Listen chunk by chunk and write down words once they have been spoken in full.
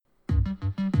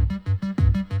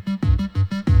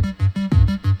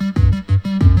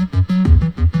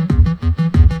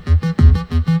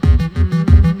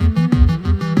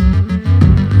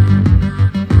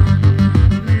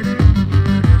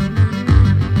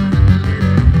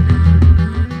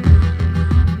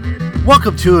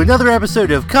Welcome to another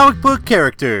episode of Comic Book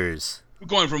Characters. We're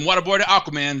going from Waterboy to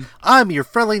Aquaman. I'm your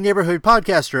friendly neighborhood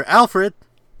podcaster, Alfred.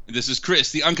 And this is Chris,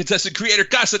 the uncontested creator,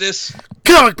 Cassidy.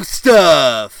 Comic book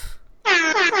stuff!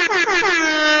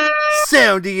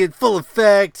 Soundy and full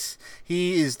effect.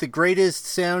 He is the greatest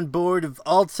soundboard of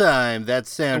all time.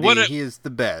 That's Soundy. He is the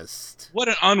best. What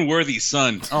an unworthy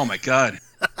son. Oh my god.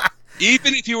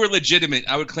 Even if you were legitimate,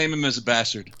 I would claim him as a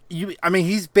bastard.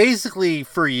 He's basically,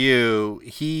 for you,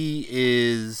 he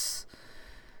is...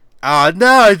 Oh,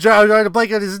 no, I'm trying to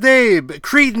blank on his name.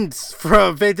 Credence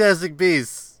from Fantastic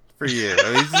Beasts for you.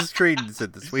 He's just Credence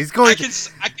at this point. I can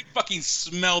fucking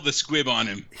smell the squib on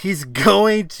him. He's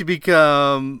going to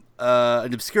become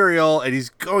an Obscurial, and he's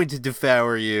going to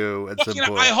devour you at some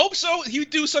point. I hope so. He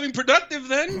would do something productive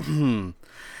then.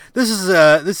 This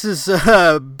is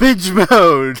binge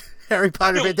mode. Harry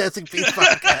Potter Fantastic Beasts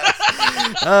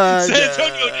podcast. San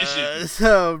Antonio edition.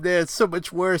 So, man, it's so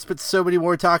much worse, but so many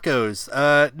more tacos.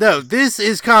 No, this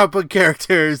is Comic Book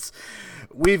Characters.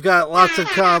 We've got lots of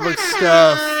comic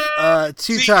stuff to talk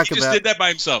about. He just did that by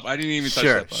himself. I didn't even touch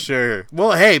that button. Sure.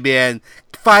 Well, hey, man,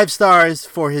 5 stars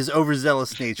for his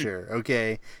overzealous nature,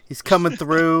 okay? He's coming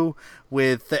through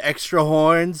with the extra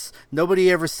horns.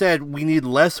 Nobody ever said we need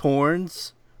less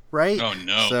horns. Right? Oh,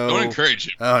 no. Don't encourage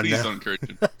him. Please don't encourage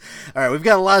him. All right, we've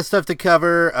got a lot of stuff to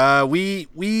cover.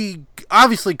 We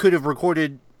obviously could have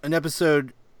recorded an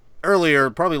episode earlier,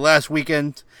 probably last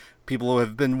weekend. People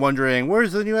have been wondering,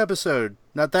 where's the new episode?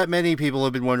 Not that many people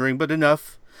have been wondering, but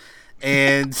enough.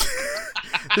 And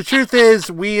the truth is,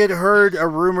 we had heard a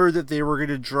rumor that they were going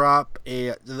to drop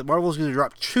that Marvel's going to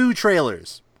drop 2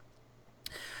 trailers.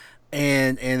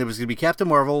 And it was going to be Captain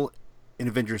Marvel in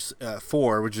Avengers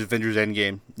 4, which is Avengers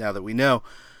Endgame, now that we know.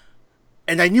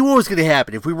 And I knew what was going to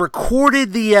happen. If we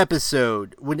recorded the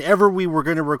episode, whenever we were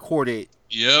going to record it,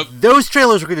 those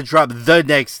trailers were going to drop the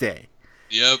next day.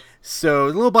 Yep. So,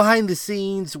 a little behind the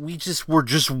scenes, were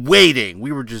just waiting.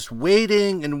 We were just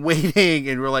waiting, and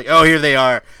we're like, oh, here they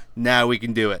are. Now we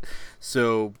can do it.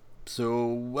 So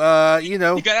you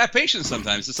know. You gotta have patience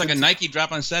sometimes. It's like a Nike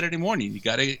drop on Saturday morning. You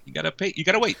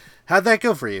gotta wait. How'd that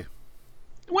go for you?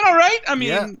 It went all right. I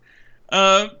mean,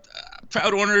 proud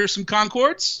to order some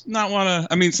Concords.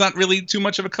 It's not really too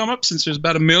much of a come up since there's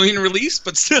about 1 million released,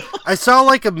 but still. I saw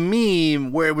like a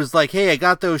meme where it was like, hey, I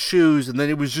got those shoes, and then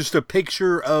it was just a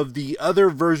picture of the other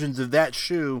versions of that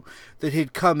shoe that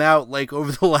had come out like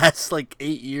over the last like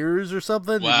 8 years or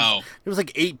something. Wow. It was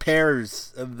like 8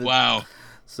 pairs of the. Wow.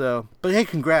 So, but hey,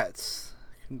 congrats.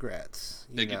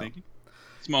 Thank you.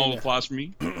 Small applause for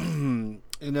me.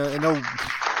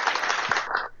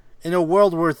 In a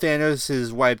world where Thanos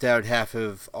has wiped out half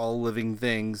of all living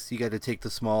things, you got to take the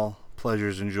small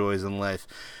pleasures and joys in life.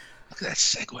 Look at that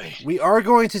segue. We are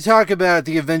going to talk about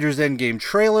the Avengers Endgame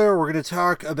trailer. We're going to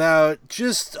talk about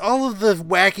just all of the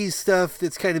wacky stuff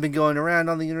that's kind of been going around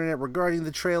on the internet regarding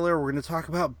the trailer. We're going to talk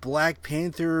about Black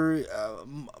Panther,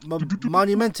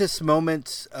 monumentous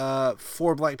moment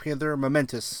for Black Panther.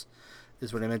 Momentous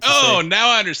is what I meant to say. Oh, now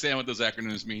I understand what those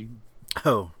acronyms mean.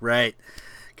 Oh, right.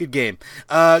 Good game.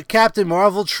 Captain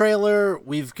Marvel trailer.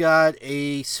 We've got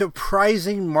a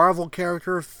surprising Marvel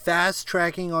character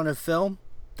fast-tracking on a film.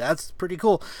 That's pretty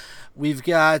cool. We've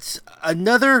got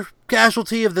another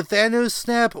casualty of the Thanos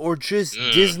snap, or just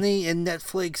Disney and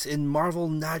Netflix and Marvel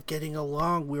not getting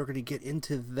along. We're going to get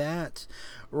into that.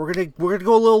 We're gonna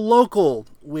go a little local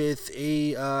with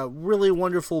a really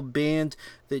wonderful band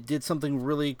that did something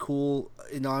really cool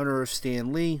in honor of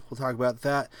Stan Lee. We'll talk about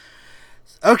that.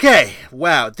 Okay,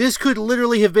 wow, this could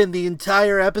literally have been the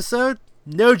entire episode.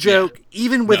 No joke,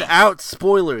 even without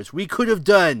spoilers. We could have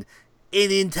done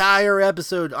an entire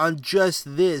episode on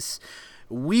just this.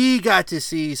 We got to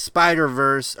see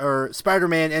Spider-Verse, or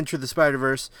Spider-Man Enter the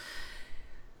Spider-Verse.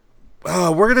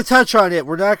 Oh, we're going to touch on it.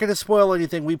 We're not going to spoil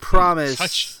anything, we promise.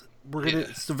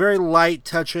 It's a very light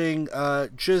touching,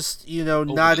 just,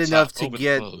 not enough to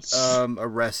get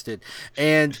arrested.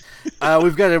 And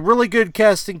we've got a really good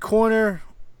casting corner.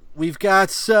 We've got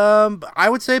some, I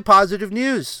would say, positive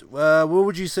news. What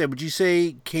would you say? Would you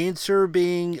say cancer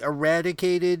being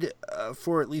eradicated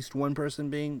for at least one person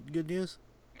being good news?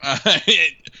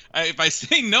 If I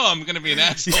say no, I'm going to be an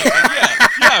asshole.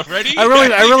 Yeah, ready? I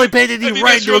really painted you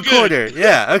right into a corner.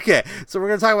 Yeah, okay. So we're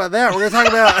going to talk about that. We're going to talk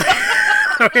about...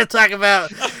 We're going to talk about...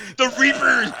 the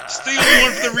Reaper! Stay on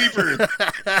one for the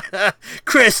Reaper!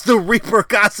 Chris, the Reaper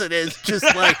Gossett is just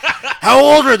like, how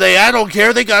old are they? I don't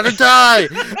care. They got to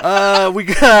die. We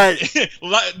got...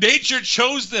 Nature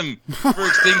chose them for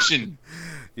extinction.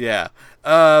 Yeah.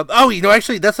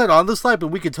 Actually, that's not on the slide, but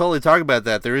we could totally talk about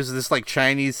that. There is this like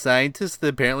Chinese scientist that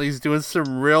apparently is doing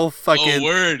some real fucking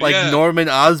Norman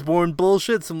Osborn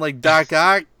bullshit, some like Doc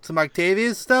Ock, some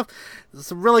Octavius stuff,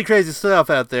 some really crazy stuff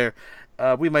out there.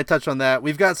 We might touch on that.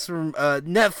 We've got some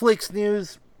Netflix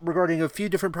news regarding a few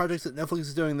different projects that Netflix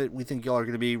is doing that we think y'all are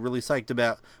going to be really psyched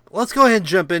about. But let's go ahead and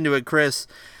jump into it, Chris.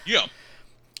 Yeah.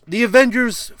 The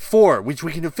Avengers 4, which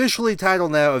we can officially title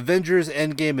now Avengers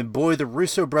Endgame, and boy, the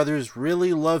Russo brothers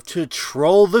really love to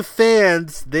troll the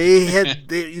fans.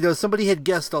 Somebody had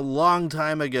guessed a long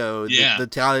time ago that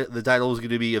the title was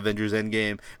going to be Avengers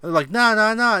Endgame. And they're like, no,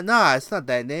 it's not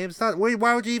that name. It's not.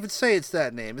 Why would you even say it's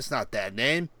that name? It's not that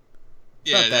name.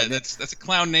 That's a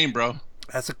clown name, bro.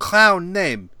 That's a clown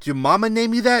name. Did your mama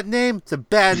name you that name? It's a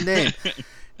bad name.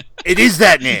 It is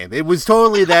that name. It was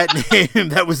totally that name.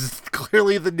 That was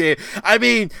clearly the name. I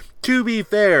mean, to be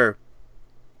fair,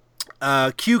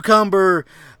 Cucumber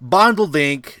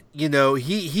Bondledink,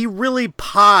 he really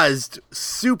paused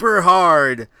super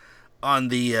hard on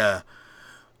the,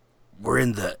 we're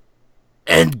in the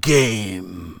end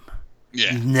game.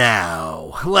 Yeah.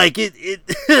 Now. Like,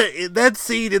 that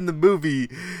scene in the movie,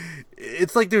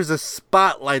 it's like there's a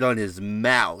spotlight on his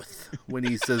mouth when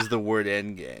he says the word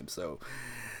endgame. So,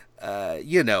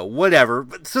 whatever.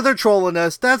 So they're trolling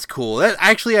us. That's cool.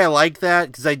 I like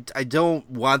that because I don't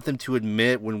want them to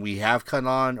admit when we have cut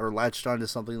on or latched onto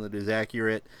something that is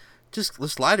accurate. Just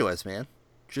let's lie to us, man.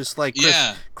 Just like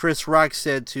Chris Rock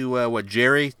said to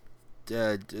Jerry's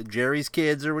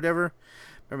kids or whatever.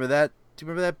 Remember that? Do you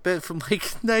remember that bit from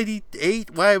like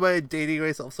 '98? Why am I dating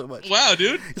myself so much? Wow,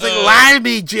 dude. He's like, lie to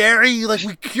me, Jerry. Like,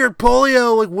 we cured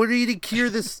polio. Like, what are you to cure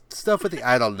this stuff with?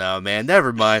 I don't know, man.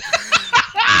 Never mind.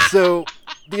 So,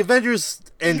 the Avengers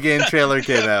Endgame trailer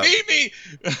came out.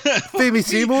 Phoebe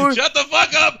Seymour? Shut the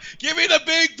fuck up! Give me the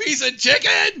big piece of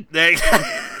chicken!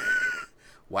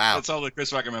 Wow. That's all that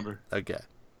Chris Rock remember. Okay.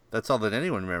 That's all that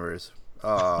anyone remembers.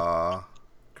 Aw.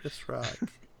 Chris Rock.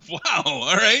 Wow,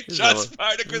 all right. Shots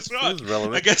fired at Chris Rock.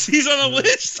 I guess he's on the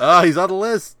list. Oh, he's on the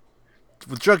list.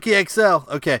 With Junkie XL.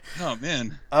 Okay. Oh,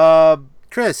 man.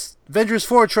 Chris, Avengers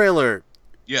 4 trailer.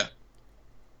 Yeah.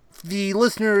 The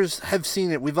listeners have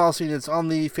seen it. We've all seen it. It's on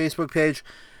the Facebook page.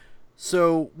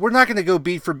 So we're not going to go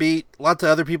beat for beat. Lots of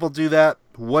other people do that.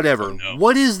 Whatever. Oh, no.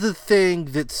 What is the thing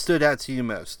that stood out to you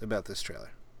most about this trailer?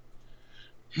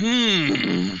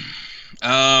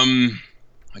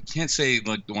 I can't say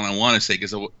like the one I want to say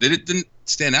because it didn't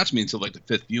stand out to me until like the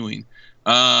fifth viewing.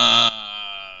 I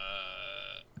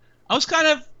was kind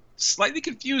of slightly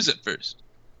confused at first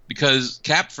because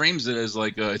Cap frames it as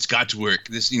like it's got to work.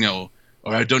 This,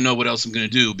 or I don't know what else I'm gonna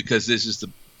do because this is the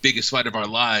biggest fight of our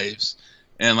lives.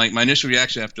 And like my initial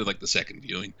reaction after like the second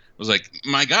viewing was like,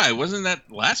 my guy, wasn't that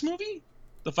last movie?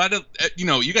 The fight of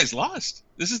you guys lost.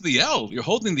 This is the L. You're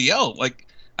holding the L. Like.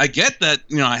 I get that,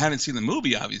 I haven't seen the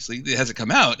movie, obviously. It hasn't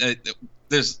come out.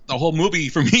 There's the whole movie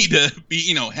for me to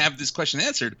be, have this question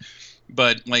answered.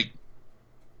 But, like,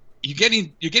 you're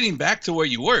getting back to where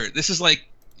you were. This is like,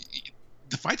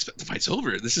 the fight's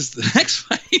over. This is the next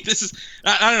fight. This is,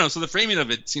 I don't know. So the framing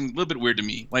of it seemed a little bit weird to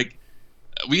me. Like,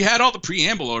 we had all the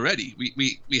preamble already.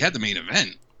 We had the main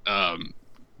event.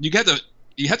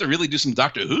 You have to really do some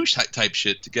Doctor Who type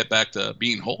shit to get back to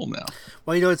being whole now.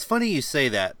 Well, it's funny you say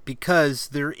that because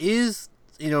there is,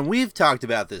 we've talked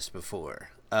about this before,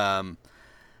 that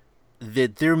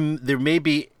there may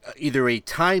be either a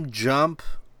time jump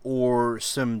or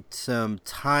some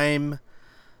timeline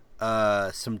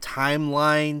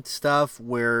stuff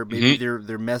where maybe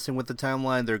they're messing with the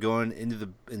timeline. They're going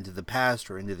into the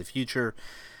past or into the future.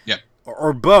 Yeah.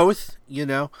 Or both,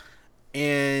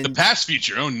 And the past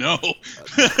future, oh no.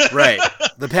 Right.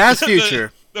 The past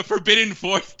future. The forbidden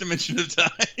fourth dimension of time.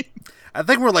 I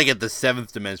think we're like at the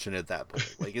seventh dimension at that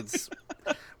point. Like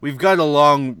we've got a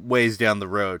long ways down the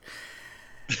road.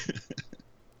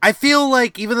 I feel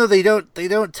like even though they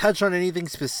don't touch on anything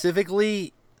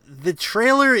specifically, the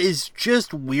trailer is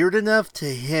just weird enough to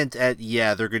hint at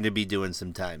they're going to be doing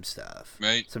some time stuff.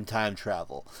 Right. Some time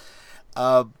travel.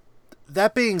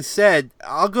 That being said,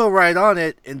 I'll go right on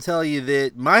it and tell you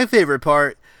that my favorite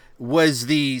part was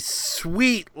the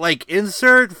sweet,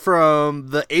 insert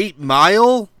from the 8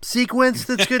 Mile sequence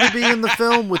that's going to be in the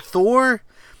film with Thor.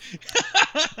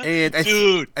 And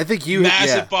I think you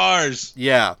massive bars.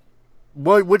 Yeah.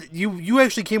 What you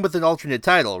actually came with an alternate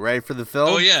title, right, for the film?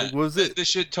 Oh yeah. What was it? This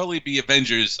should totally be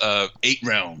Avengers 8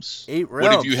 Realms. 8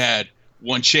 Realms. What if you had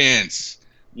one chance,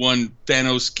 one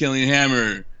Thanos killing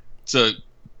hammer to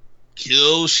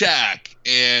kill Shaq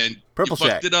and Purple you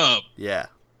fucked Shaq. it up. Yeah.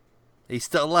 He's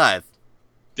still alive.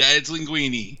 Dad's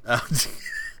Linguini. Oh,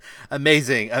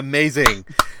 amazing.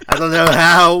 I don't know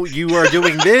how you are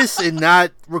doing this and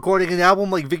not recording an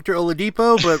album like Victor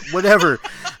Oladipo, but whatever.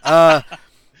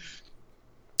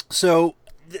 So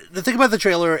the thing about the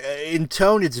trailer, in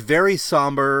tone, it's very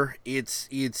somber. It's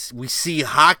we see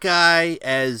Hawkeye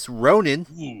as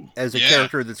Ronin, as a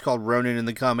character that's called Ronin in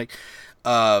the comic,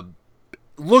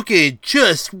 looking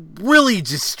just really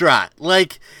distraught.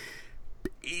 Like,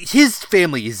 his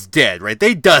family is dead, right?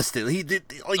 They dusted.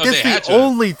 That's the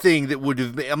only thing that would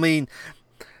have. I mean,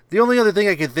 the only other thing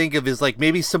I could think of is like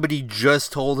maybe somebody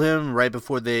just told him right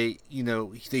before they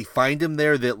find him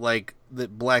there that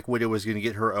Black Widow was going to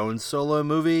get her own solo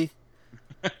movie,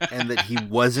 and that he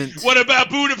wasn't. What about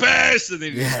Budapest? And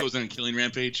then he just goes on a killing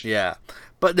rampage. Yeah,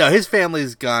 but no, his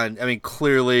family's gone. I mean,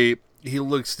 clearly he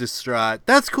looks distraught.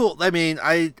 That's cool. I mean,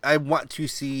 I want to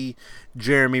see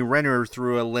Jeremy Renner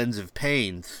through a lens of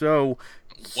pain. So,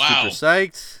 wow, super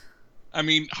psyched. I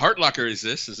mean, Heart Locker is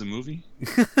a movie?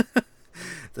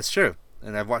 That's true,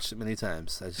 and I've watched it many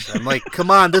times. I'm like,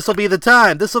 come on, this will be the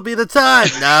time. This will be the time.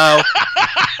 No,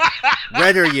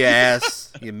 Renner, you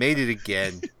ass, you made it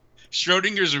again.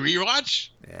 Schrodinger's rewatch.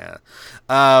 Yeah.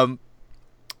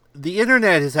 The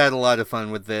internet has had a lot of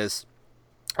fun with this.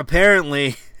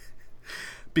 Apparently,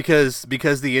 because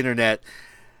the internet,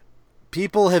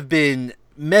 people have been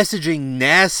messaging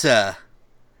NASA,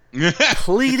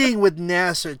 pleading with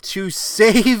NASA to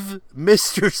save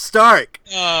Mr. Stark.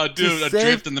 Oh, dude,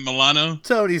 adrift in the Milano.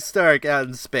 Tony Stark out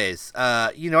in space.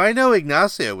 I know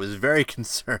Ignacio was very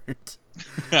concerned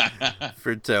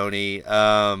for Tony.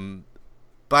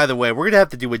 By the way, we're going to have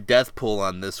to do a death pool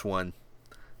on this one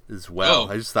as well.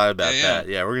 I just thought about that.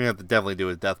 Yeah, we're going to have to definitely do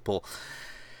a death pool.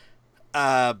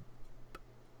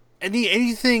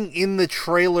 Anything in the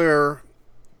trailer?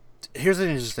 Here's an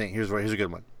interesting. Here's a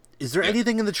good one. Is there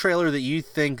anything in the trailer that you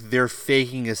think they're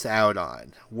faking us out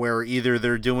on, where either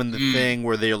they're doing the thing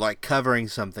where they're like covering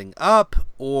something up,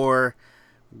 or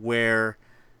where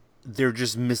they're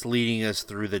just misleading us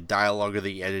through the dialogue or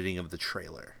the editing of the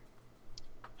trailer?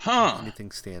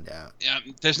 Anything stand out? Yeah,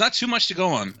 there's not too much to go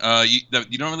on. You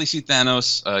don't really see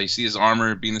Thanos. You see his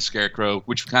armor being the Scarecrow,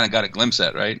 which we kind of got a glimpse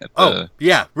at, right?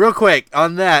 Yeah. Real quick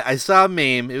on that, I saw a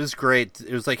meme. It was great.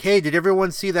 It was like, hey, did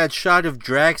everyone see that shot of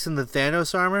Drax in the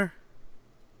Thanos armor?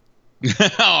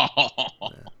 Because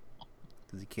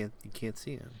you can't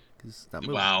see him. It's not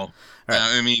moving. Wow. Right.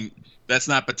 I mean, that's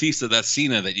not Batista. That's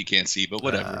Cena that you can't see. But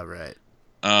whatever. Right.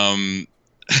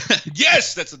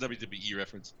 Yes, that's a WWE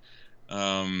reference.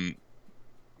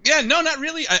 Yeah, no, not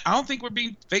really. I don't think we're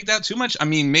being faked out too much. I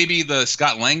mean, maybe the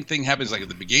Scott Lang thing happens like at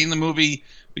the beginning of the movie,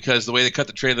 because the way they cut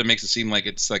the trailer makes it seem like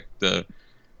it's like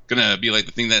gonna be like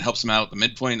the thing that helps him out at the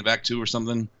midpoint of Act 2 or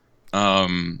something.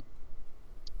 Yeah,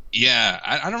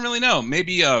 I don't really know.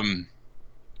 Maybe the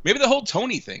whole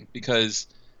Tony thing, because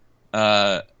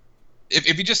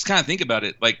if you just kind of think about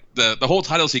it, like the whole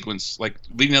title sequence, like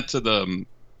leading up to the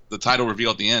title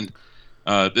reveal at the end.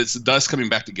 It's dust coming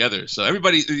back together. So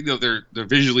everybody, they're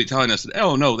visually telling us that,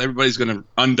 oh no, everybody's going to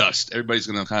undust. Everybody's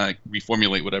going to kind of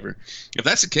reformulate whatever. If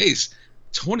that's the case,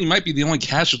 Tony might be the only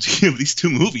casualty of these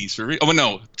two movies. Oh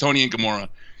no, Tony and Gamora,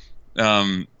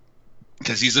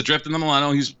 because he's adrift in the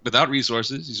Milano. He's without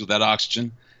resources. He's without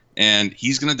oxygen, and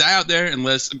he's going to die out there and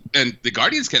the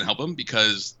Guardians can't help him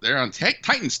because they're on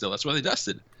Titan still. That's why they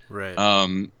dusted. Right.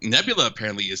 Nebula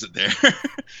apparently isn't there.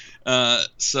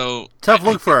 So tough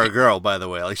look for our girl, by the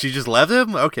way. Like, she just left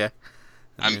him? Okay.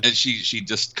 And she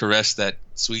just caressed that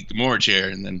sweet Gamora chair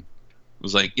and then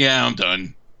was like, yeah, I'm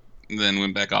done. And then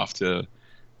went back off to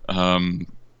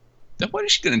what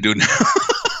is she gonna do now?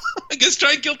 I guess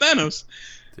try and kill Thanos.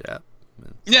 Yeah.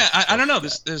 Yeah, I don't know.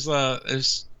 There's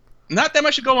not that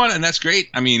much to go on, and that's great.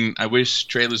 I mean, I wish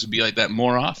trailers would be like that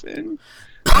more often.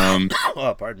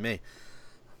 Oh, pardon me.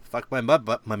 Fuck my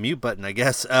mute button, I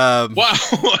guess. Wow,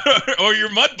 or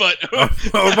your mud butt. or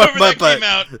my butt.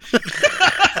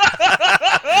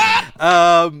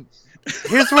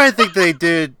 Here's what I think they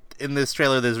did in this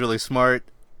trailer that's really smart.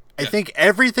 I think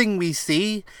everything we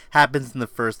see happens in the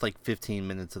first 15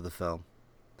 minutes of the film.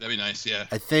 That'd be nice, yeah.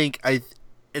 I think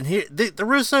and here the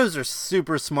Russos are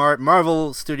super smart.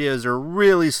 Marvel Studios are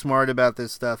really smart about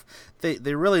this stuff.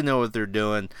 They really know what they're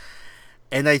doing.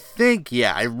 And I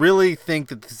really think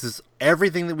that this is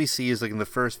everything that we see is in the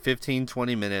first 15,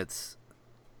 20 minutes.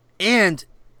 And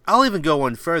I'll even go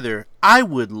one further. I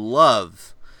would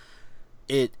love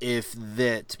it if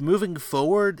that moving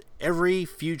forward, every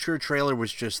future trailer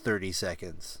was just 30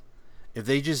 seconds. If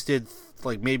they just did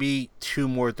maybe 2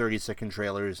 more 30-second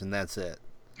trailers and that's it.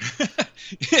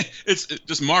 It's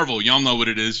just Marvel. Y'all know what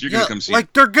it is. You're Yeah, gonna come see like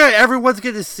it. they're good. Everyone's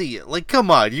gonna see it. Like, come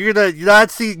on, you're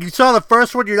not see. You saw the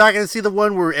first one. You're not gonna see the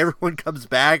one where everyone comes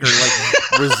back or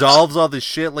like resolves all this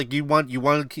shit. Like so you want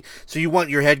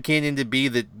your headcanon to be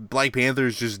that Black Panther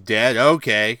is just dead.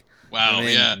 Okay. Wow. I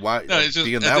mean, Yeah. why No, it's just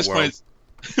be in at that this world? point,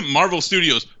 Marvel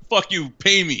Studios. Fuck you.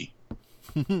 Pay me.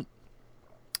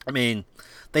 I mean,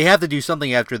 they have to do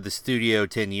something after the Studio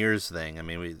 10 years thing. I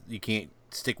mean, you can't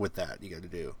stick with that. You got to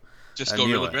do. Just a go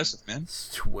new real one. aggressive, man.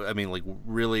 I mean, like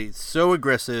really so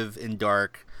aggressive and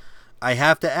dark. I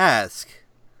have to ask: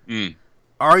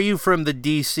 Are you from the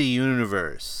DC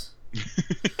universe?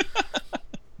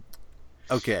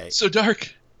 Okay. So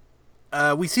dark.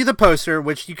 We see the poster,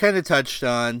 which you kind of touched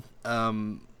on.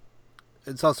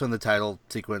 It's also in the title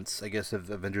sequence, I guess, of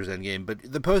Avengers Endgame.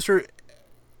 But the poster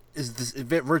is this.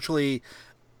 It virtually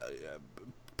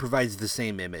provides the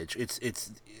same image.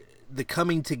 It's the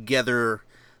coming together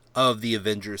of the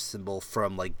Avengers symbol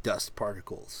from like dust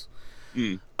particles.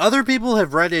 Other people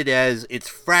have read it as it's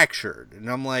fractured, and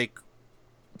I'm like,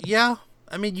 yeah.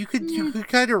 I mean, you could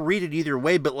kind of read it either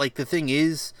way, but like the thing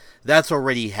is, that's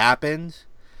already happened.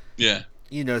 Yeah.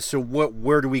 You know, so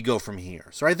where do we go from here?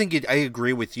 So I think I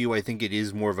agree with you. I think it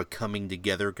is more of a coming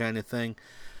together kind of thing.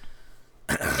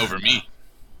 Over me.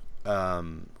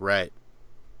 Right.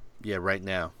 Yeah, right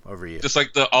now over you. Just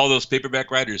like all those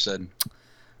paperback writers said.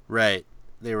 Right.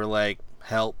 They were like,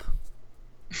 help.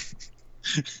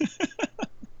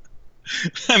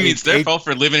 I mean, it's their fault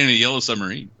for living in a yellow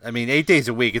submarine. I mean, 8 days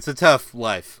a week. It's a tough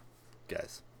life,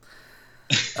 guys.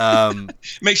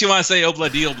 Makes you want to say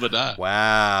obla di obla da.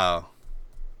 Wow.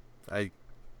 I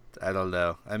don't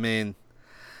know. I mean,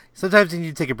 sometimes you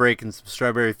need to take a break in some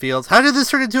strawberry fields. How did this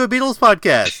turn into a Beatles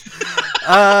podcast?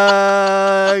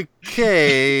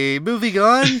 Okay, moving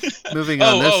on. Moving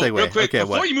on. This segue. Real quick, okay,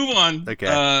 before you move on, okay.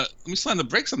 Let me slam the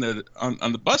brakes on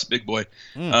the bus, big boy.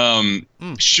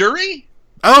 Shuri?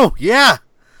 Oh yeah.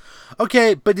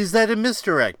 Okay, but is that a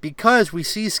misdirect? Because we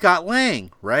see Scott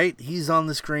Lang, right? He's on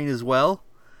the screen as well.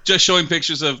 Just showing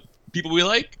pictures of people we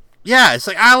like. Yeah, it's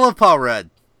like I love Paul Rudd.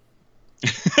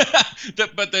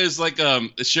 But there's like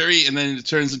Shuri, and then it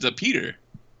turns into Peter.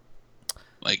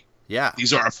 Like, yeah,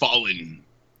 these are our fallen.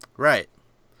 Right.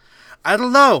 I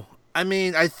don't know. I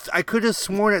mean, I could have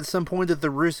sworn at some point that the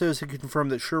Russos had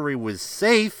confirmed that Shuri was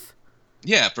safe.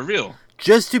 Yeah, for real.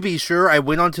 Just to be sure, I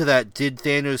went onto that Did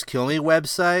Thanos Kill Me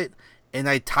website, and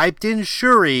I typed in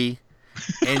Shuri,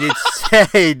 and it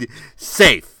said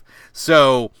safe.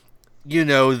 So, you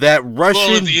know, that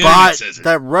Russian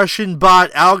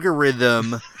bot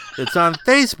algorithm that's on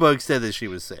Facebook said that she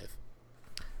was safe.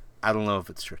 I don't know if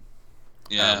it's true.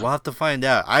 Yeah. We'll have to find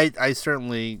out. I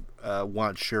certainly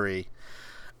want Shuri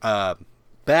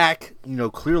back. You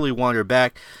know, clearly want her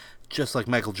back, just like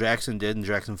Michael Jackson did in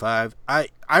Jackson 5.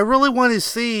 I really want to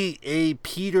see a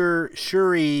Peter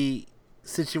Shuri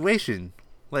situation.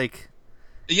 Like,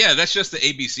 yeah, that's just the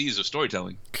ABCs of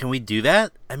storytelling. can we do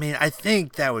that? I mean, I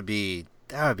think that would be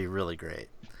really great.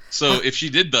 So if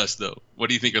she did thus, though, what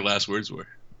do you think her last words were?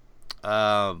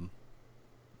 And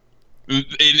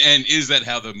is that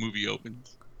how the movie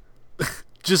opens?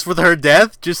 Just with her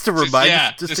death, just to remind,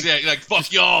 like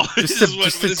fuck y'all, just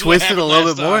to twist it a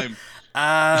little bit more.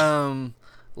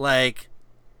 Like,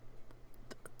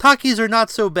 Takis are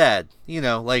not so bad, you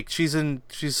know. Like she's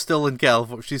still in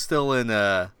California. She's still in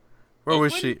where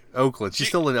was she? Oakland. She's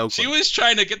still in Oakland. She was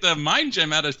trying to get the mind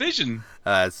gem out of Vision.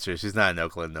 That's true. She's not in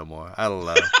Oakland no more. I don't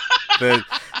know. But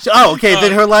okay.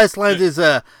 Then her last line is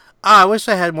I wish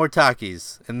I had more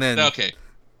Takis. And then okay,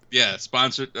 yeah,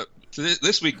 sponsored. So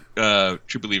this week,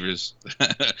 True Believers,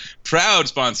 proud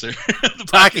sponsor of the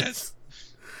podcast.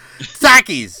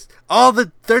 Takis. All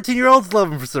the 13-year-olds love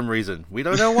them for some reason. We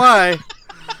don't know why.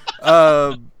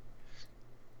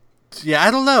 Yeah,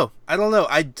 I don't know.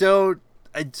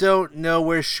 I don't know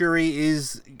where Shuri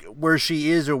is, where she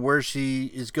is, or where she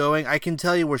is going. I can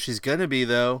tell you where she's gonna be,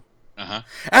 though.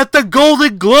 At the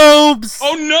Golden Globes.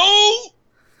 Oh no!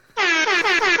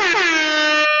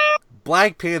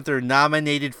 Black Panther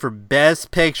nominated for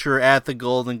Best Picture at the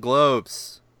Golden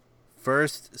Globes.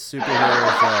 First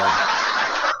superhero film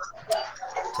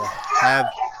to have.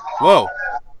 Whoa!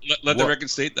 Let the record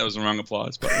state that was the wrong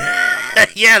applause. But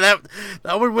yeah, that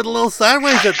one went a little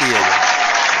sideways at the end.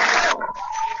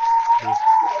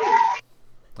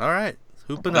 All right,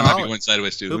 hooping that might be one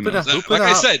sideways too. Who knows? Like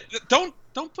I said, don't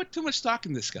put too much stock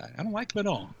in this guy. I don't like him at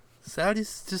all.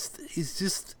 Saudi's he's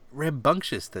just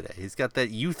rambunctious today. He's got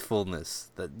that youthfulness,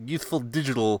 that youthful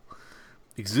digital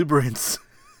exuberance.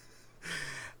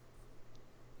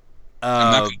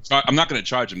 I'm not going to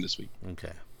charge him this week.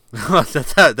 Okay.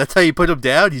 That's how you put him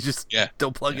down. You just Yeah.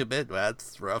 don't plug him in. Wow,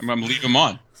 that's rough. I'm gonna leave him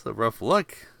on. It's a rough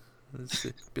look.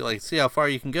 Be like, see how far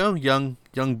you can go, young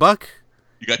buck,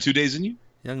 You got 2 days in you?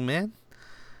 young man.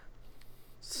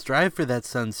 Strive for that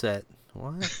sunset.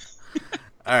 What?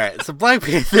 All right, so Black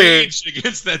Panther. Rage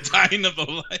against that dying of the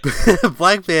light.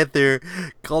 Black Panther,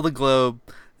 Golden Globe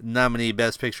nominee,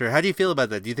 Best Picture. How do you feel about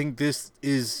that? Do you think this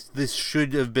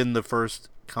should have been the first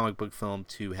comic book film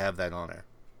to have that honor?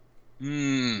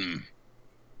 Should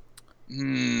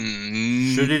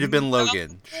it have been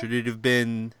Logan? Should it have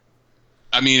been?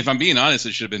 I mean, if I'm being honest,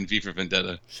 it should have been V for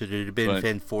Vendetta. Should it have been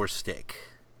Fan Four Stick?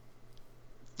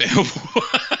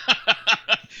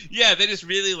 Yeah, they just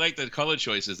really liked the color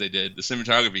choices they did, the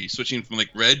cinematography, switching from like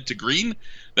red to green.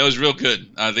 That was real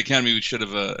good. The Academy should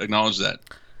have acknowledged that.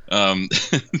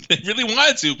 They really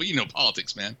wanted to, but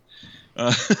politics, man.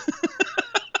 No,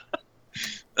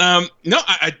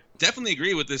 I definitely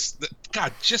agree with this.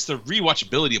 God, just the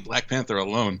rewatchability of Black Panther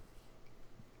alone,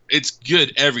 it's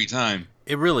good every time.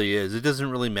 It really is. It doesn't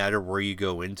really matter where you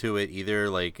go into it either.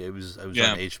 Like I was on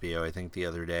HBO, I think, the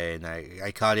other day, and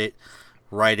I caught it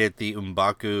right at the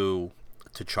M'Baku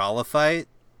T'Challa fight.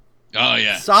 Oh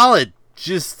yeah, solid.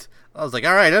 Just I was like,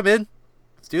 all right, I'm in.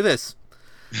 Let's do this.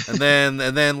 And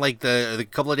then like the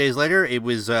couple of days later, it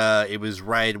was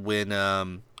right when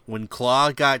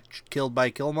Claw got killed by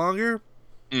Killmonger,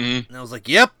 and I was like,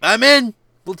 yep, I'm in.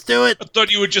 Let's do it. I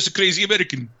thought you were just a crazy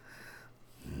American.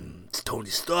 It's Tony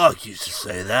Stark used to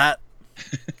say that.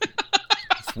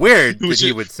 It's weird that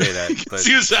he would say that, but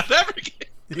he was South African.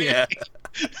 Yeah.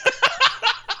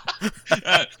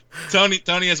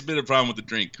 Tony has a bit of a problem with the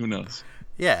drink. Who knows?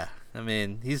 Yeah, I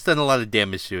mean, he's done a lot of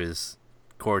damage to his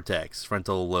cortex,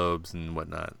 frontal lobes, and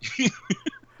whatnot.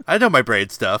 I know my brain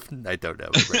stuff. I don't know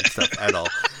my brain stuff at all.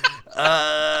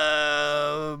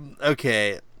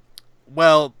 Okay.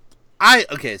 Well,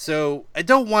 so I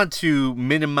don't want to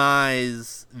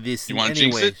minimize this in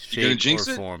any way, shape,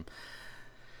 or form.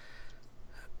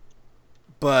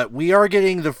 But we are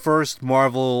getting the first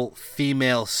Marvel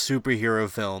female superhero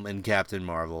film in Captain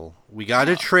Marvel. We got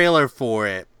a trailer for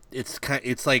it. It's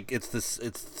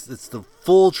the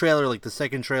full trailer, like the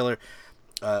second trailer.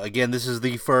 Again, this is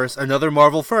the first, another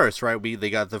Marvel first, right? They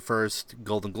got the first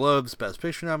Golden Globes Best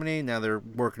Picture nominee. Now they're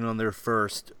working on their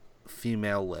first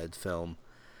female-led film.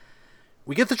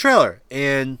 We get the trailer,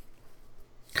 and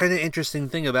kind of interesting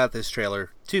thing about this trailer,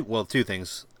 two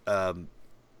things. Do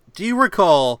you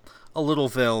recall a little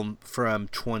film from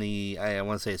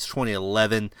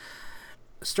 2011,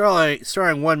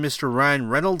 starring one Mr. Ryan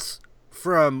Reynolds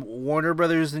from Warner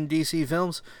Brothers and DC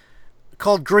Films,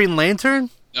 called Green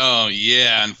Lantern? Oh,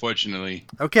 yeah, unfortunately.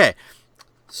 Okay,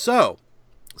 so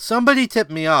somebody tipped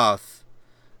me off,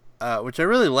 which I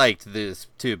really liked this,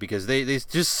 too, because they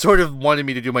just sort of wanted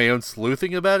me to do my own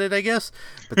sleuthing about it, I guess.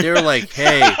 But they were like,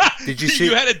 hey, did you see...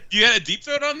 You had a deep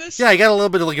throat on this? Yeah, I got a little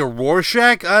bit of like a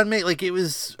Rorschach on me. Like, it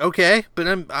was okay,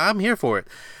 but I'm here for it.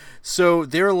 So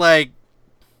they were like,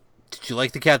 did you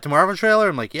like the Captain Marvel trailer?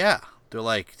 I'm like, yeah. They're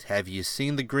like, have you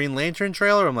seen the Green Lantern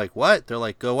trailer? I'm like, what? They're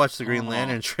like, go watch the Green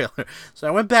Lantern trailer. So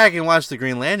I went back and watched the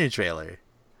Green Lantern trailer.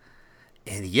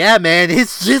 And yeah, man,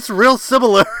 it's just real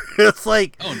similar. It's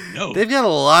like, oh no, they've got a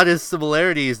lot of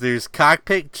similarities. There's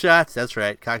cockpit shots. That's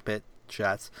right, cockpit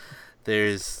shots.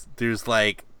 There's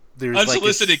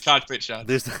unsolicited cockpit shots.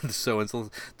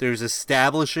 There's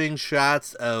establishing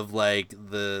shots of like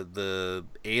the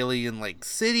alien like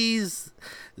cities.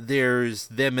 There's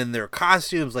them in their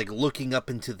costumes, like looking up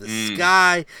into the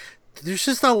sky. There's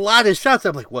just a lot of shots.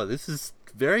 I'm like, well, this is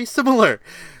very similar.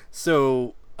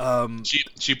 So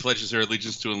she pledges her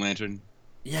allegiance to a lantern.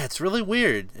 Yeah, it's really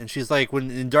weird. And she's like, when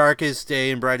in darkest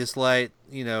day and brightest light,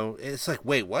 it's like,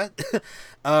 wait, what?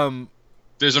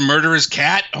 There's a murderous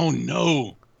cat? Oh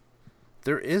no.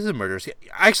 There is a murderous cat.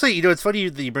 Actually, it's funny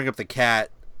that you bring up the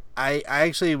cat. I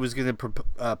actually was going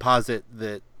to posit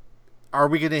that, are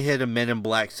we going to hit a Men in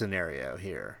Black scenario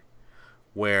here,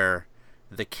 where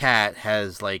the cat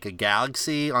has like a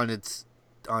galaxy on its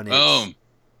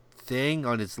thing,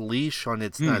 on its leash, on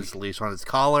its not its leash, on its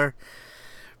collar.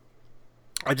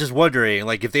 I'm just wondering,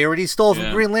 like, if they already stole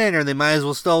from Green Lantern, they might as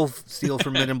well steal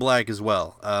from Men in Black as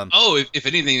well. If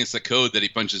anything, it's the code that he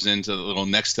punches into the little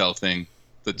Nextel thing,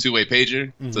 the two-way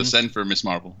pager to send for Miss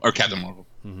Marvel or Captain Marvel.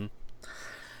 Mm-hmm.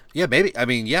 Yeah, maybe. I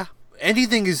mean, yeah.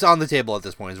 Anything is on the table at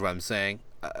this point, is what I'm saying.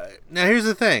 Now, here's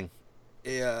the thing.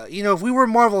 If we were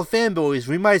Marvel fanboys,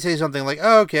 we might say something like,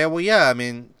 "Oh, okay, well, yeah. I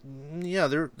mean, yeah,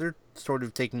 they're sort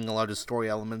of taking a lot of story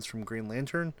elements from Green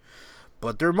Lantern,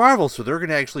 but they're Marvel, so they're going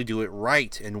to actually do it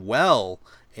right and well,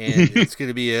 and it's going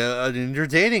to be an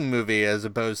entertaining movie as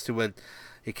opposed to a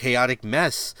chaotic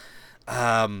mess."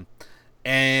 And,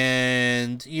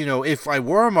 if I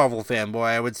were a Marvel fanboy,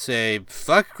 I would say,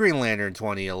 fuck Green Lantern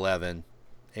 2011.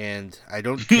 And I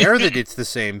don't care that it's the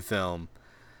same film.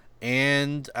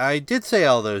 And I did say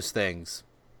all those things.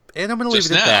 And I'm going to leave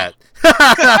it at that.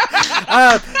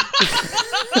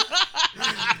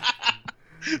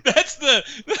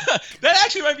 That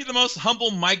actually might be the most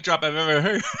humble mic drop I've ever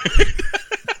heard.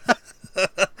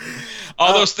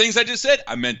 All those things I just said,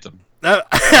 I meant them.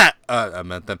 I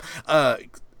meant them.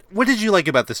 What did you like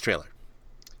about this trailer?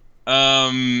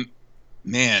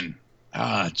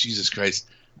 Jesus Christ.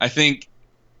 I think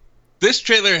this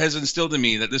trailer has instilled in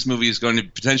me that this movie is going to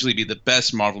potentially be the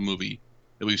best Marvel movie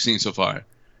that we've seen so far,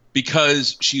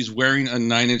 because she's wearing a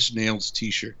Nine Inch Nails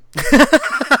t-shirt.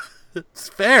 It's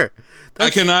fair. I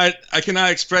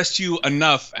cannot express to you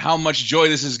enough how much joy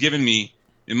this has given me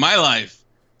in my life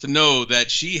to know that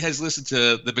she has listened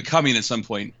to The Becoming at some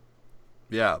point.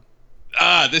 Yeah.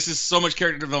 This is so much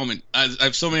character development. I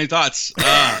have so many thoughts.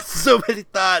 So many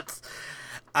thoughts.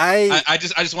 I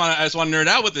just want to nerd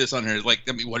out with this on her. Like,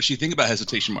 I mean, what does she think about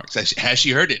hesitation marks? Has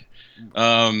she heard it?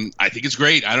 I think it's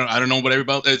great. I don't know what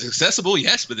everybody. It's accessible,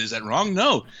 yes, but is that wrong?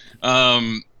 No.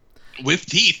 With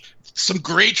teeth, some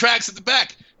great tracks at the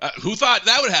back. Who thought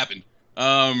that would happen?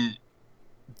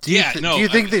 Do you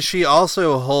think that she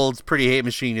also holds Pretty Hate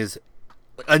Machine as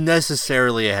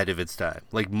unnecessarily ahead of its time,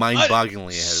 like mind-bogglingly ahead of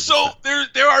its time? So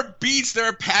there are beats, there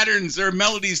are patterns, there are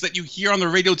melodies that you hear on the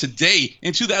radio today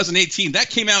in 2018 that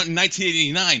came out in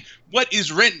 1989. What is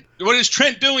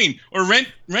Trent doing? Or Rent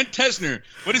Tesner?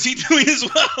 What is he doing as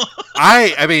well?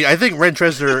 I think Rent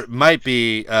Tesner might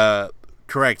be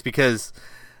correct, because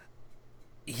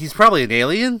he's probably an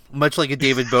alien, much like a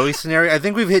David Bowie scenario. I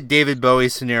think we've hit David Bowie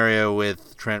scenario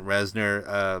with Trent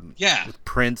Reznor. With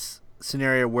Prince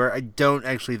scenario, where I don't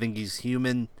actually think he's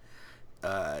human.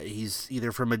 He's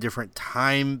either from a different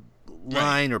time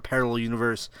line or parallel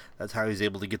universe. That's how he's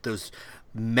able to get those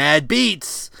mad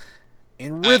beats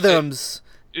and rhythms.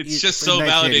 It's just so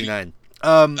validating.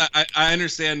 I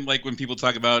understand, like, when people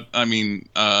talk about,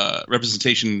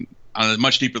 representation on a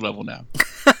much deeper level now.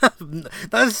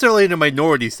 Not necessarily in a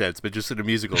minority sense, but just in a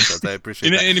musical sense. I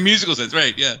appreciate that. In a musical sense,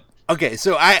 right? Yeah. Okay,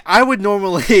 so I would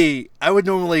normally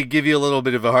give you a little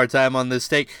bit of a hard time on this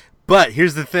take, but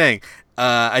here's the thing.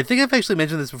 I think I've actually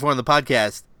mentioned this before on the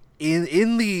podcast.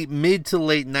 In the mid to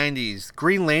late 90s,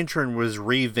 Green Lantern was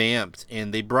revamped,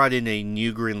 and they brought in a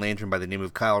new Green Lantern by the name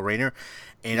of Kyle Rayner.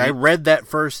 And I read that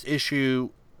first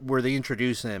issue where they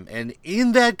introduce him, and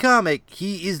in that comic,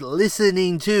 he is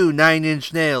listening to Nine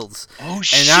Inch Nails. Oh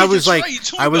shit! And I was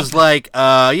like,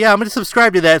 yeah, I'm gonna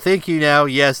subscribe to that. Thank you. Now,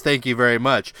 yes, thank you very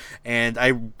much. And I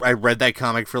read that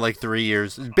comic for like 3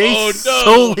 years, based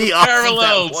solely off of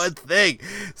that one thing.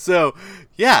 So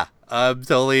yeah, I'm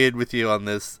totally in with you on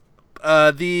this.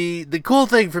 The cool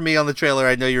thing for me on the trailer,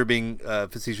 I know you're being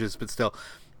facetious, but still,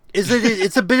 is that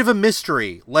it's a bit of a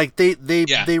mystery. Like they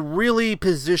really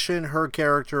position her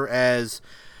character as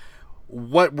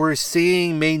what we're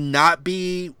seeing may not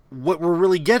be what we're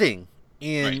really getting,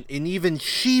 and even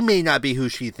she may not be who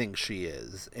she thinks she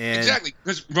is. And exactly,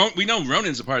 because we know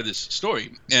Ronan's a part of this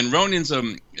story, and Ronan's a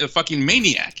fucking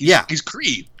maniac. He's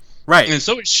Creed. Right. And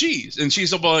so is she. And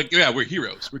she's all like, yeah, we're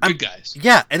heroes. We're good guys.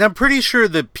 Yeah, and I'm pretty sure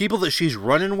the people that she's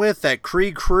running with, that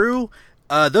Kree crew,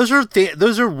 those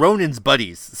are Ronan's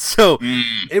buddies. So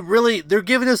they're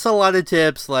giving us a lot of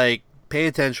tips, like, pay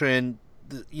attention.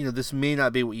 This may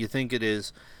not be what you think it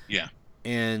is. Yeah.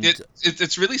 And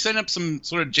it's really setting up some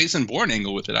sort of Jason Bourne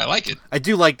angle with it. I like it. I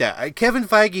do like that. Kevin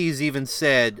Feige's even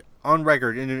said on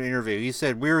record in an interview, he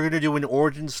said, we're going to do an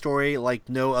origin story like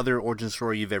no other origin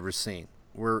story you've ever seen.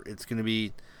 It's going to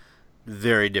be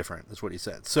very different. That's what he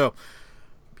said. So,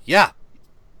 yeah,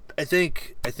 I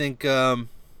think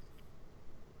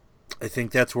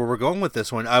that's where we're going with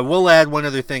this one. I will add one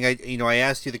other thing. I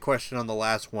asked you the question on the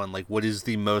last one, like, what is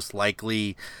the most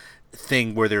likely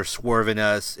thing where they're swerving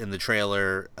us in the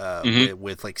trailer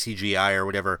with like CGI or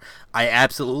whatever. I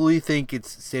absolutely think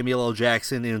it's Samuel L.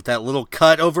 Jackson, and that little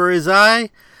cut over his eye.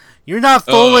 You're not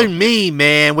fooling me,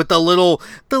 man, with the little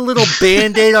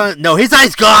Band-Aid on it. No, his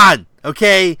eye's gone,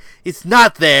 okay? It's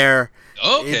not there.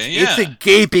 Okay, it's a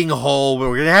gaping hole where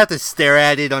we're going to have to stare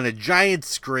at it on a giant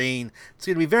screen. It's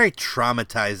going to be very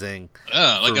traumatizing.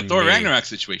 Like a Thor Ragnarok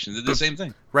situation. They're the same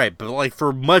thing. Right, but like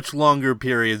for much longer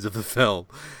periods of the film.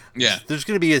 Yeah. There's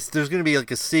going to be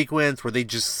like a sequence where they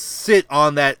just sit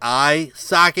on that eye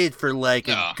socket for like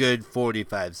a good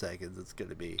 45 seconds. It's going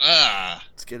to be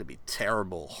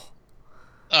terrible.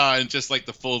 And just like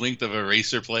the full length of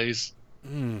Eraser plays.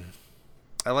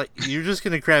 You're just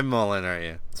going to cram them all in, aren't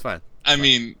you? It's fine.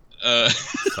 It's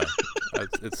fine.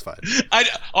 It's fine.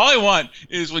 All I want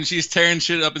is when she's tearing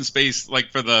shit up in space,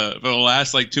 like for the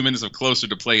last like 2 minutes of Closer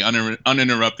to play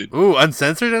uninterrupted. Ooh,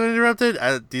 uncensored, uninterrupted.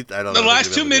 I don't know. The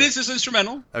last 2 minutes is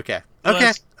instrumental. Okay.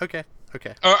 Okay.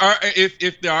 Or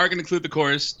if they are going to include the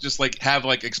chorus, just like have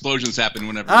like explosions happen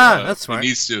whenever that's smart. it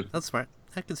needs to. That's smart.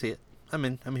 I can see it.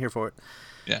 I'm here for it.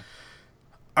 Yeah.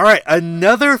 All right,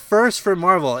 another first for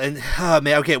Marvel, and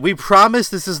man, okay, we promise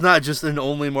this is not just an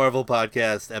only Marvel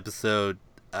podcast episode.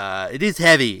 It is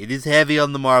heavy. It is heavy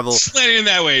on the Marvel. Slanting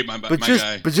that way, my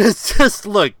guy. But just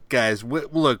look, guys.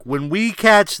 Look, when we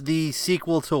catch the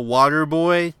sequel to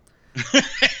Waterboy,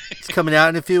 it's coming out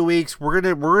in a few weeks. We're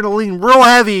gonna lean real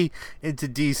heavy into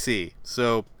DC.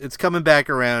 So it's coming back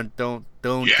around. Don't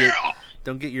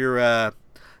get your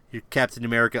Captain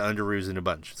America underoos in a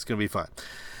bunch. It's gonna be fun.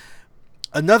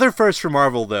 Another first for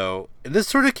Marvel, though, and this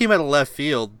sort of came out of left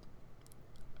field.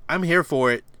 I'm here for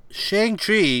it.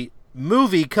 Shang-Chi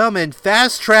movie coming,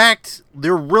 fast-tracked.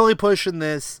 They're really pushing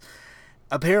this.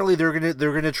 Apparently, they're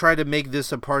gonna try to make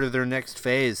this a part of their next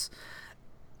phase.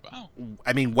 Wow.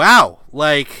 I mean, wow.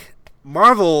 Like,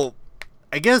 Marvel,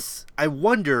 I guess I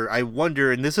wonder,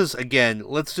 and this is, again,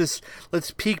 let's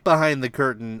peek behind the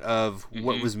curtain of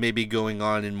what was maybe going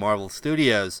on in Marvel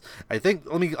Studios. I think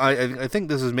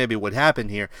this is maybe what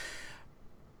happened here.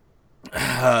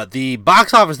 The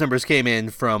box office numbers came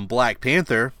in from Black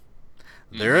Panther.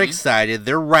 They're excited.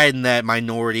 They're riding that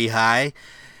minority high.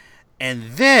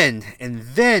 And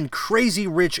then Crazy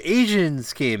Rich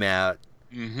Asians came out.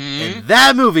 And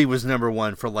that movie was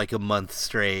 #1 for like a month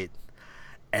straight.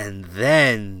 And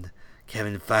then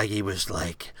Kevin Feige was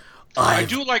like, I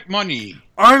do like money.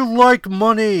 I like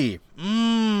money.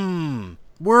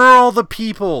 Where are all the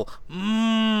people?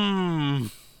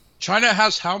 China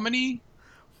has how many?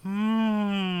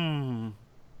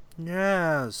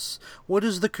 Yes. What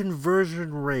is the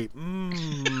conversion rate?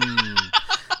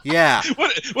 Yeah.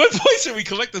 What voice are we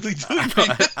collectively doing?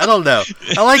 I don't know.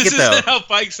 I like it though. This isn't how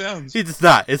Feige sounds. It's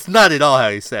not. It's not at all how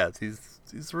he sounds. He's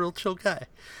a real chill guy.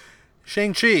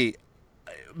 Shang-Chi,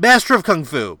 Master of Kung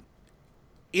Fu,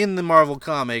 in the Marvel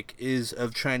comic, is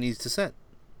of Chinese descent.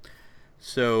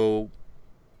 So,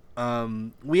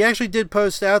 we actually did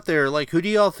post out there, like, who do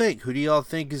y'all think? Who do y'all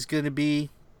think is going to be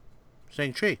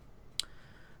Shang-Chi?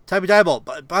 Tommy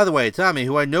Diebold, by the way, Tommy,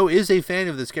 who I know is a fan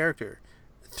of this character,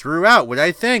 threw out what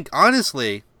I think,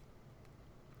 honestly,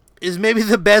 is maybe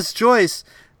the best choice,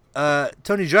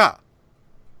 Tony Jaa.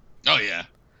 Oh, yeah.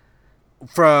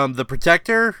 From The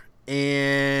Protector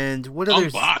and what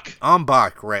others?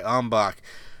 Ong-Bak, right? Ong-Bak,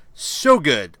 so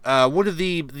good. One of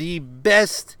the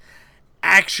best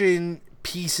action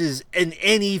pieces in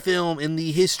any film in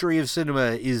the history of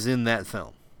cinema is in that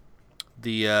film.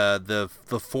 The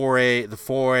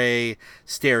foray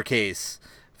staircase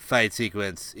fight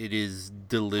sequence. It is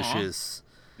delicious.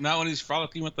 Not when he's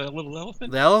frolicking with the little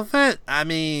elephant. The elephant. I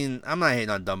mean, I'm not hating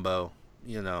on Dumbo.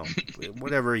 You know,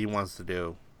 whatever he wants to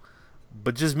do.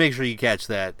 But just make sure you catch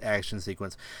that action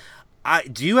sequence.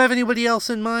 Do you have anybody else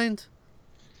in mind?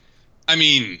 I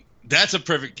mean, that's a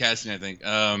perfect casting, I think.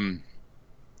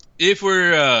 If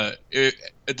we're, it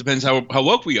depends how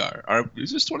woke we are.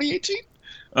 Is this 2018?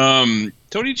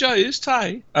 Tony Jaa is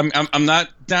Thai. I'm not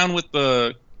down with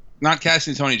the not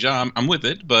casting Tony Jaa. I'm with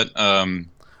it, but are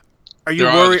you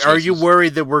worried? Are you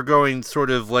worried that we're going sort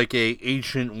of like a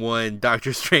Ancient One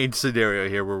Doctor Strange scenario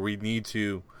here, where we need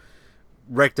to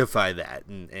rectify that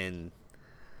and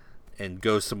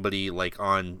go somebody like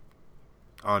on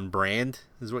brand,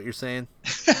 is what you're saying?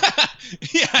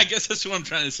 Yeah, I guess that's what I'm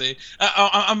trying to say.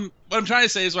 What I'm trying to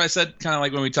say is what I said, kind of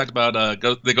like when we talked about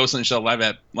the Ghost in the Shell live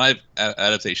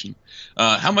adaptation.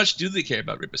 How much do they care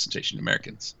about representation of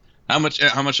Americans? How much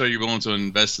are you willing to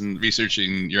invest in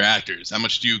researching your actors? How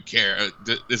much do you care?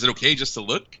 Is it okay just to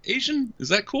look Asian? Is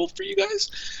that cool for you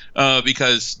guys?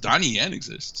 Because Donnie Yen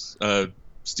exists.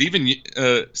 Stephen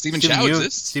Chow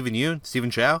exists. Stephen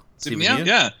Chow.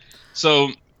 Yeah. So,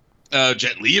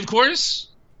 Jet Li, of course.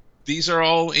 These are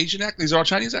all Asian actors. These are all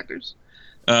Chinese actors.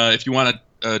 If you want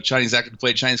a Chinese actor to play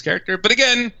a Chinese character, but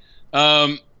again,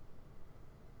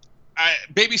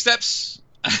 baby steps.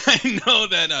 I know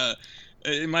that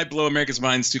it might blow Americans'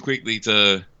 minds too quickly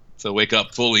to wake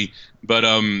up fully, but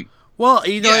well,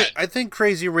 you know, yeah. I think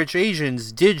Crazy Rich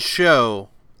Asians did show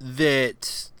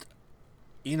that.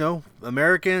 You know,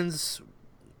 Americans,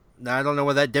 I don't know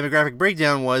what that demographic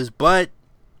breakdown was, but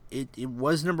it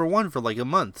was #1 for like a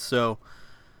month. So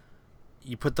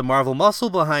you put the Marvel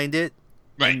muscle behind it.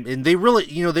 Right. And they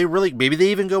really, maybe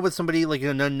they even go with somebody like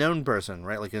an unknown person,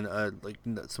 right? Like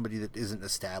somebody that isn't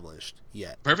established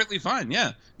yet. Perfectly fine.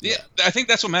 Yeah. I think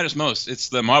that's what matters most. It's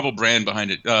the Marvel brand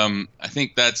behind it. I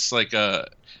think that's like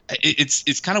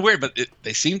it's kind of weird, but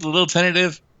they seemed a little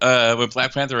tentative when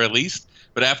Black Panther released.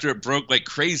 But after it broke like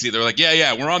crazy, they're like,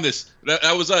 yeah, we're on this.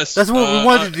 That was us. That's what we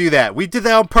wanted to do. That we did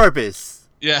that on purpose.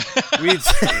 Yeah.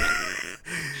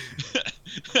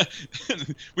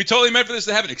 We totally meant for this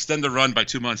to happen. Extend the run by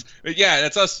 2 months. But yeah,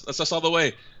 that's us. That's us all the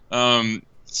way.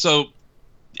 So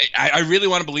I really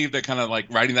want to believe they're kind of like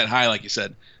riding that high, like you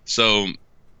said. So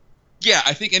yeah,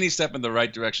 I think any step in the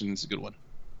right direction is a good one.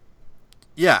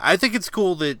 Yeah, I think it's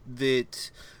cool that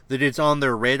it's on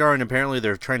their radar, and apparently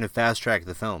they're trying to fast track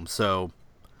the film. So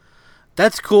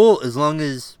that's cool as long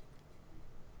as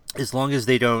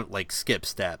they don't like skip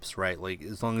steps, right? Like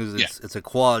as long as it's a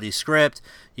quality script,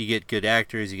 you get good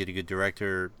actors, you get a good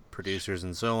director, producers,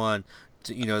 and so on.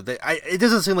 It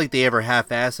doesn't seem like they ever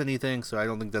half-ass anything, so I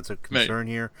don't think that's a concern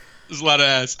here. There's a lot of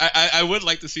ass. I would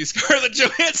like to see Scarlett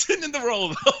Johansson in the role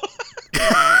though.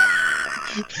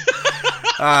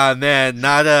 Man,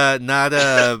 not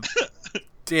a.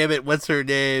 Damn it! What's her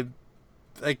name?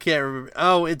 I can't remember.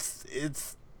 Oh,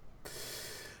 it's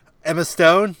Emma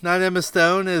Stone. Not Emma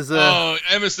Stone is.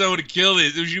 Emma Stone would kill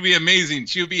it. She would be amazing.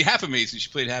 She would be half amazing.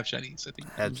 She played half Chinese, I think.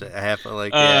 Half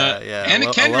like yeah.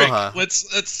 Anna Kendrick. Aloha.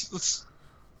 Let's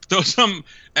throw some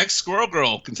ex-Squirrel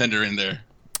Girl contender in there.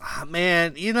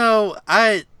 Man,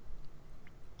 I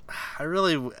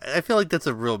feel like that's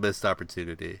a real missed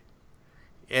opportunity.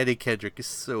 Anna Kendrick is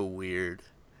so weird.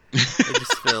 I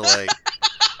just feel like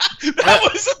that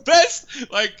was the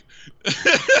best. Like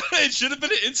it should have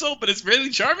been an insult, but it's really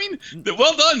charming.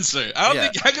 Well done, sir. I don't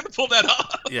think I could have pulled that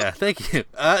off. Yeah, thank you.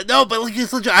 No, but like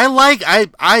it's legit.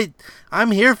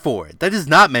 I'm here for it. That is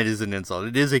not meant as an insult.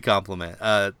 It is a compliment.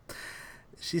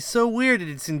 She's so weird and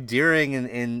it's endearing,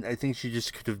 and I think she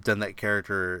just could have done that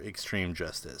character extreme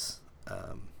justice.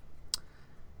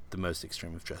 The most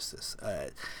extreme of justice.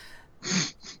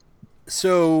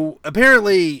 So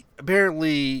apparently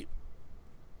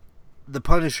the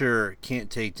Punisher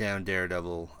can't take down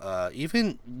Daredevil.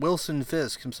 Even Wilson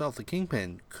Fisk himself, the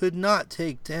Kingpin, could not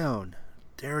take down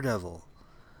Daredevil.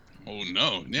 Oh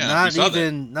no! Yeah,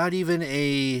 not even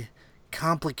a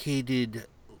complicated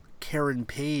Karen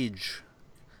Page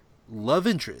love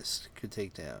interest could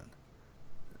take down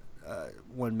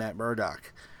one Matt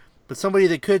Murdock. But somebody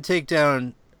that could take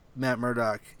down Matt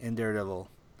Murdock and Daredevil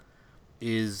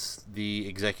is the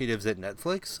executives at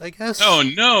Netflix, I guess. Oh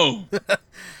no!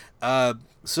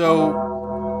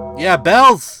 So yeah,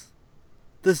 bells.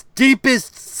 The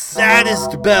deepest,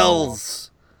 saddest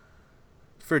bells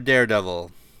for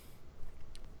Daredevil.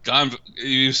 God,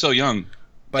 you're so young.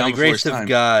 By the grace of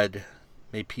God,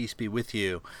 may peace be with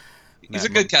you. He's a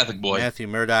good Catholic boy. Matthew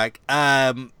Murdock.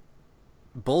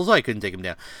 Bullseye couldn't take him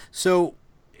down. So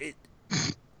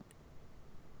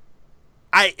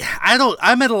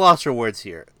I'm at a loss for words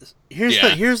here.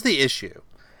 Here's the issue.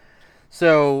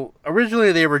 So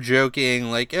originally they were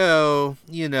joking like, oh,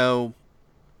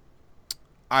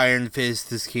 Iron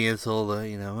Fist is canceled,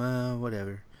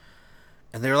 whatever.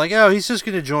 And they were like, oh, he's just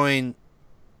gonna join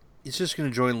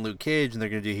Luke Cage, and they're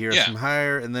gonna do Heroes from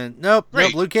Hire, and then nope,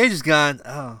 Luke Cage is gone.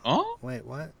 Oh, wait,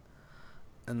 what?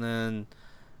 And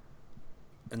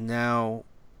now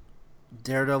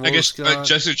Daredevil. I guess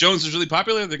Jessica Jones is really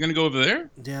popular. They're gonna go over there.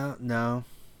 Yeah, no.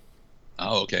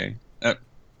 Oh, okay.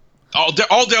 All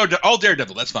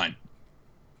Daredevil. That's fine.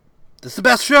 That's the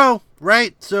best show,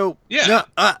 right? So yeah.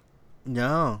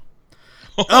 No.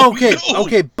 Oh, okay, no.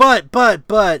 Okay,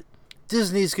 but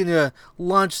Disney's gonna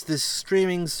launch this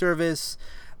streaming service.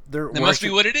 That must be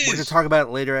what it is. We're gonna talk about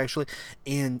it later, actually.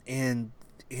 And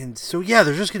so yeah,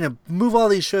 they're just gonna move all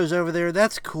these shows over there.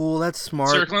 That's cool. That's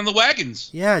smart. Circling the wagons.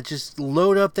 Yeah, just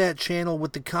load up that channel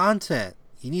with the content.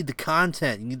 You need the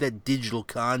content. You need that digital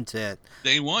content.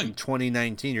 Day one. In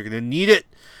 2019, you're gonna need it.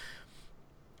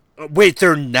 Wait,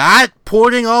 they're not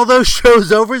porting all those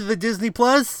shows over to the Disney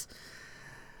Plus?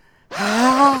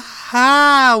 What?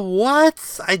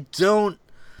 I don't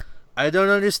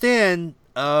understand.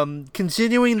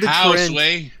 Continuing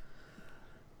the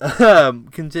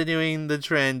trend. Continuing the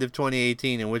trend of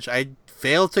 2018, in which I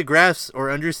fail to grasp or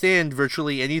understand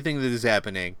virtually anything that is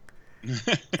happening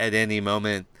at any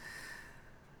moment.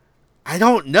 I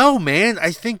don't know, man.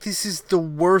 I think this is the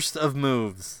worst of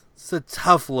moves. It's a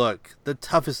tough look. The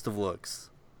toughest of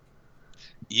looks.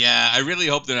 Yeah, I really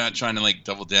hope they're not trying to like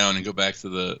double down and go back to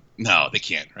the. No, they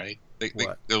can't, right?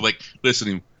 They're like,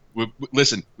 listen. We've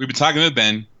been talking with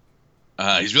Ben.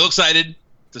 He's real excited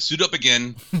to suit up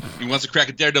again. He wants to crack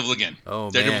a Daredevil again.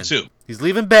 Oh, Daredevil man. 2. He's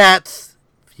leaving bats.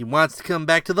 He wants to come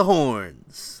back to the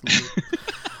horns.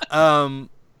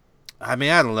 I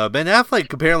mean, I don't know. Ben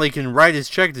Affleck apparently can write his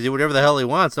check to do whatever the hell he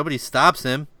wants. Nobody stops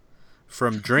him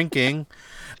from drinking.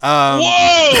 Whoa!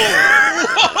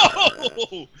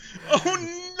 Whoa!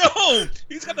 Oh no!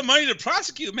 He's got the money to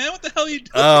prosecute, man. What the hell are you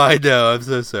doing? Oh, I know. I'm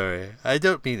so sorry. I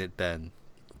don't mean it, Ben.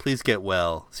 Please get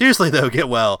well. Seriously, though, get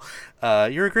well.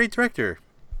 You're a great director.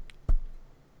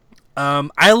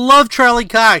 I love Charlie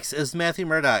Cox as Matthew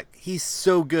Murdock. He's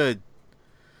so good.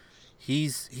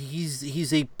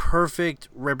 He's a perfect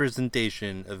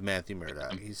representation of Matthew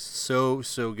Murdock. He's so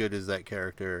good as that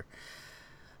character.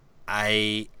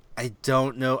 I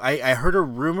don't know. I heard a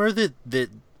rumor that they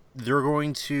are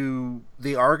going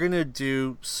to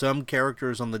do some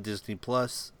characters on the Disney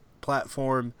Plus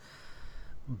platform,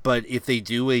 but if they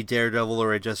do a Daredevil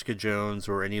or a Jessica Jones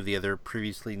or any of the other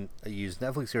previously used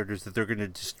Netflix characters, that they're going to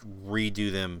just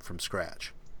redo them from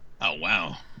scratch. Oh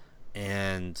wow!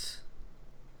 And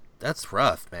that's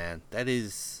rough, man. That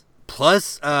is.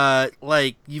 Plus,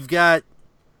 like, you've got,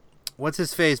 what's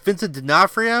his face, Vincent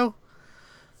D'Onofrio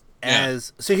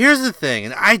as. Yeah. So here's the thing,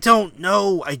 and I don't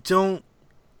know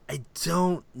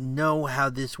how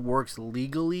this works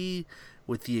legally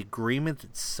with the agreement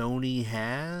that Sony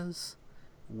has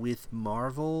with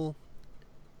Marvel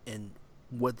and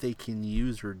what they can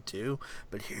use or do.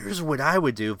 But here's what I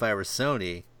would do if I were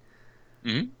Sony.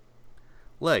 Mm-hmm.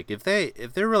 Look, if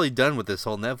they're really done with this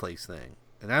whole Netflix thing,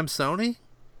 and I'm Sony,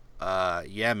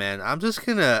 yeah, man, I'm just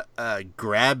gonna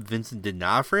grab Vincent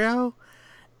D'Onofrio,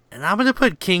 and I'm gonna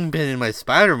put Kingpin in my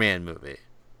Spider-Man movie.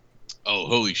 Oh,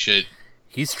 holy shit!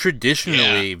 He's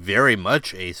traditionally very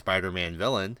much a Spider-Man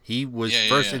villain. He was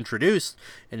first introduced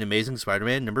in Amazing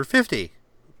Spider-Man number 50.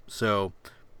 So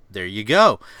there you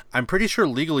go. I'm pretty sure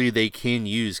legally they can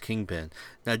use Kingpin.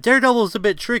 Now, Daredevil is a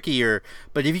bit trickier,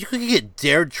 but if you could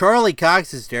get Charlie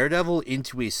Cox's Daredevil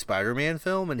into a Spider-Man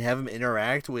film and have him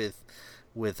interact with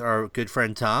our good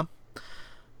friend Tom,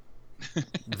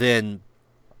 then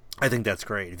I think that's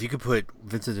great. If you could put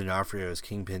Vincent D'Onofrio as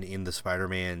Kingpin in the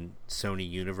Spider-Man Sony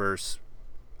universe,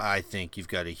 I think you've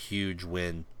got a huge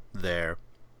win there.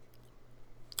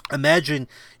 Imagine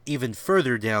even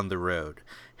further down the road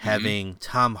having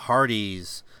Tom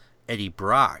Hardy's Eddie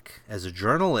Brock as a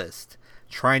journalist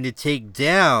trying to take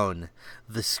down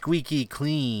the squeaky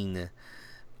clean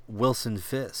Wilson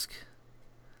Fisk.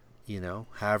 You know,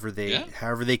 however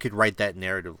they could write that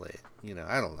narratively. You know,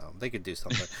 I don't know. They could do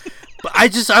something. But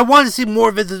I want to see more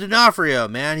of Vincent D'Onofrio,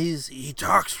 man. He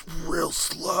talks real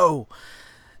slow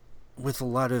with a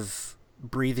lot of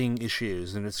breathing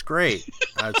issues, and it's great.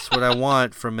 That's what I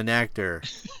want from an actor.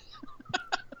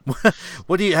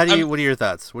 What are your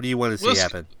thoughts? What do you want to see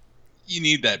happen? You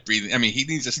need that breathing. I mean, he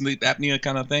needs a sleep apnea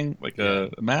kind of thing, like a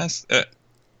mask.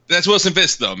 That's Wilson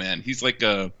Fisk, though, man. He's like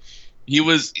he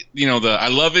was, the I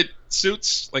Love It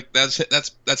suits. Like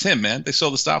that's him, man. They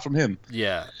stole the style from him.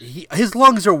 Yeah, his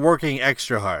lungs are working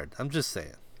extra hard. I'm just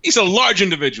saying. He's a large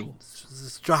individual.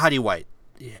 It's Jahadi White.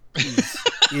 Yeah, he's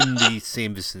in the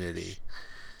same vicinity.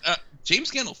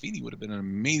 James Gandolfini would have been an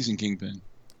amazing Kingpin.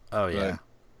 Oh yeah.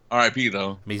 R.I.P.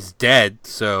 though. I mean, he's dead,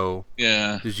 so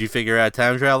yeah. Did you figure out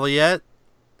time travel yet?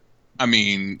 I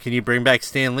mean, can you bring back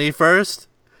Stan Lee first?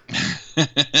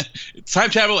 Time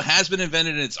travel has been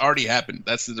invented and it's already happened.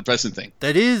 That's the depressing thing.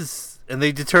 That is, and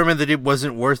they determined that it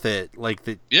wasn't worth it. Like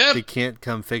that, they can't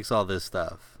come fix all this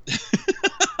stuff.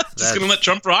 Just gonna let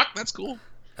Trump rock? That's cool.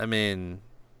 I mean,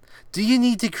 do you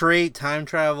need to create time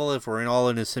travel if we're all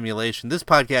in a simulation? This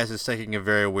podcast is taking a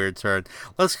very weird turn.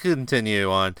 Let's continue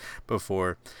on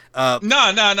before. No.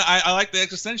 I like the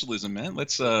existentialism, man.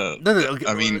 Let's. No.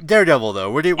 I mean, Daredevil though.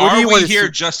 Where do you want to here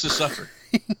just to suffer?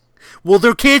 Well,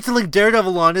 they're canceling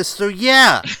Daredevil on us, so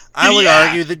yeah, I would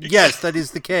argue that yes, that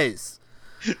is the case.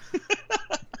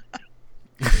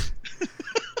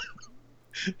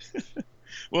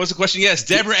 What was the question? Yes,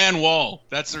 Deborah Ann Wall.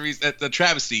 That's the reason. The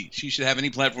travesty. She should have any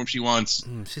platform she wants.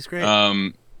 She's great.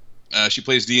 She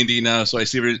plays D&D now, so I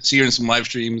see her in some live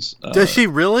streams. Does she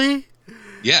really?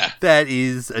 Yeah. That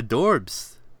is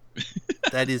adorbs.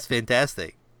 That is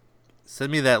fantastic.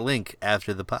 Send me that link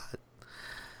after the pod.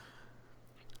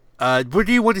 What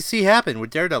do you want to see happen with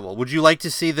Daredevil? Would you like to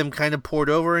see them kind of poured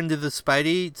over into the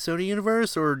Spidey Sony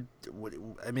universe, or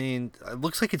I mean, it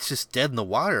looks like it's just dead in the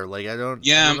water. Like I don't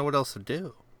know what else to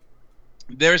do.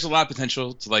 There's a lot of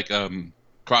potential to like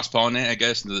cross-pollinate, I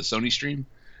guess, into the Sony stream.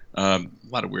 A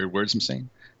lot of weird words I'm saying.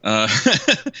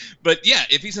 But yeah,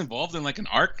 if he's involved in like an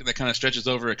arc that kind of stretches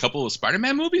over a couple of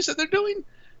Spider-Man movies that they're doing,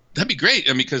 that'd be great.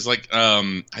 I mean, because like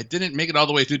I didn't make it all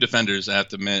the way through Defenders, I have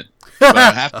to admit. But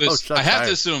I have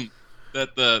to assume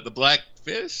that the Black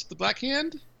Fist, the Black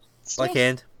Hand, Black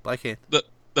Hand,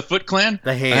 The Foot Clan.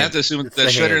 The Hand. I have to assume It's that the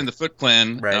Shredder Hand. and the Foot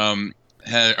Clan Right.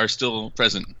 are still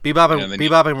present. Bebop Yeah, and they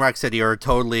Bebop and Rocksteady are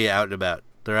totally out and about.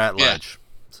 They're at Yeah. large.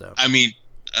 So I mean,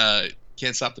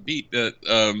 can't stop the beat.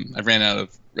 I ran out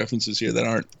of references here that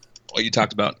aren't what you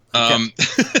talked about.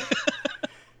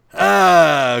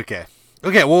 okay.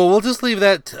 Okay, well, we'll just leave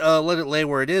that, let it lay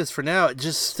where it is for now.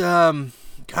 Just,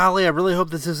 golly, I really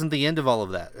hope this isn't the end of all of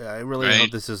that. I really Right.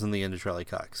 hope this isn't the end of Charlie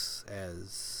Cox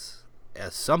as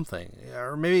something.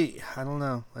 Or maybe, I don't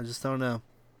know. I just don't know.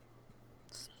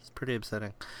 It's pretty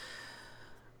upsetting.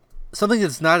 Something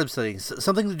that's not upsetting.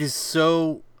 Something that is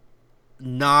so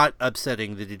not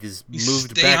upsetting that it is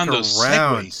moved Stay back on those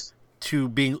around segues. to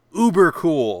being uber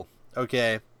cool.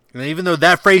 Okay? And even though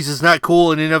that phrase is not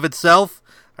cool in and of itself,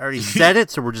 I already said it,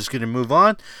 so we're just going to move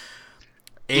on.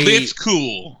 Lips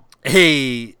cool.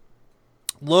 A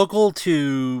local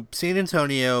to San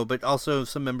Antonio, but also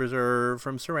some members are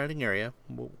from surrounding area.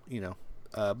 Well,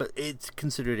 but it's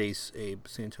considered a San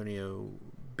Antonio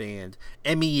band.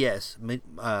 MES,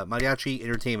 Mariachi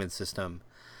Entertainment System,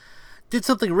 did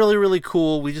something really, really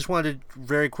cool. We just wanted to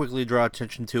very quickly draw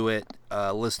attention to it.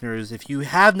 Listeners, if you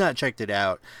have not checked it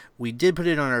out, we did put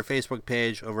it on our Facebook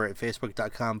page over at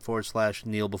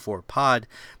facebook.com/KneelBeforePod.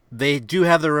 They do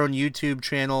have their own YouTube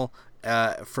channel.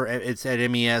 It's at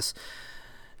MES.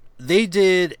 They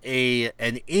did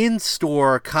an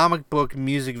in-store comic book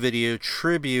music video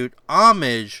tribute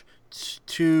homage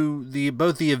to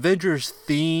both the Avengers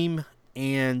theme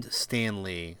and Stan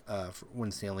Lee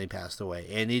when Stan Lee passed away,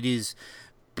 and it is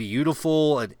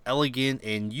beautiful and elegant,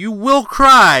 and you will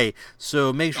cry.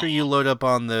 So make sure you load up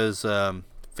on those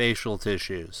facial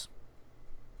tissues.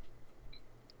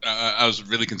 I was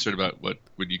really concerned about what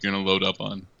you're going to load up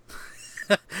on.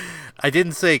 I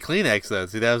didn't say Kleenex though.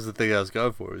 See, that was the thing I was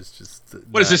going for. It's just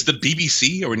What is this? The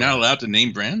BBC? Are we not allowed to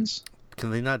name brands?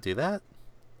 Can they not do that?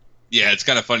 Yeah, it's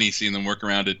kind of funny seeing them work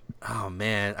around it. Oh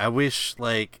man, I wish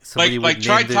somebody would Like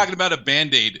try name talking about a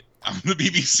Band-Aid on the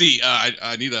BBC.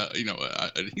 I need an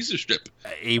adhesive strip.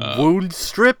 a wound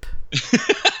strip.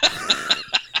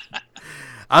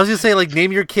 I was gonna say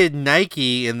name your kid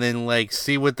Nike and then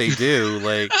see what they do.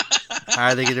 How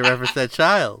are they gonna reference that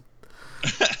child?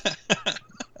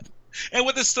 And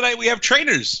with us tonight, we have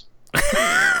trainers.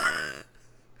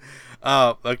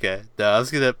 Oh, okay. No, I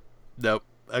was gonna. Nope.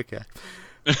 Okay.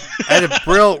 I had a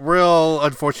real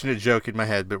unfortunate joke in my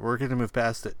head, but we're gonna move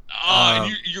past it. Oh,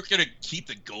 and you're gonna keep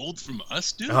the gold from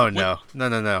us, dude? Oh What? no.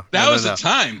 That was the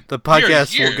time. The We are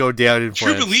podcast here. will go down in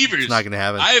True flames. believers. It's not gonna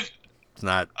happen. It's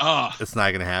not. It's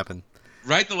not gonna happen.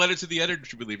 Write the letter to the editor,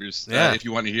 True Believers, Yeah. if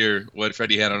you want to hear what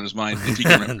Freddie had on his mind, if he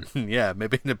can remember. Yeah,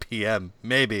 maybe in a PM,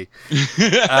 maybe.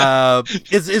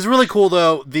 It's really cool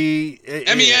though. The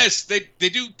MES, they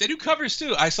do covers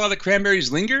too. I saw the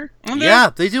Cranberries Linger on there. Yeah,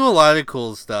 they do a lot of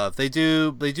cool stuff. They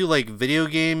do video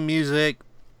game music.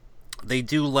 They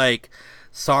do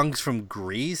songs from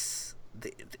Greece.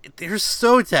 They're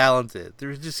so talented.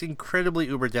 They're just incredibly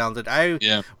uber talented. I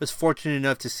was fortunate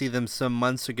enough to see them some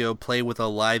months ago play with a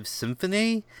live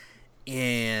symphony,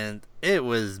 and it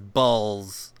was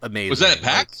balls amazing. Was that at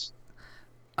PAX?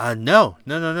 No.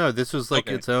 This was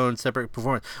Okay. its own separate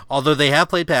performance. Although they have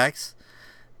played PAX,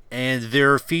 and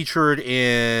they're featured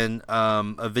in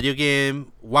a video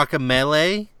game,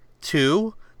 Guacamelee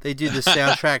 2. They do the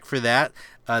soundtrack for that.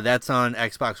 That's on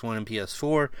Xbox One and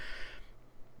PS4.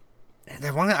 And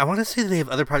I want to say that they have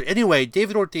other projects. Anyway,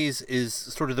 David Ortiz is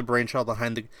sort of the brainchild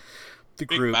behind the Big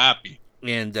group. Papi.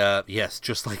 And yes,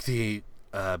 just like the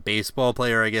baseball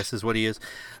player, I guess is what he is.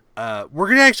 We're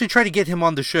going to actually try to get him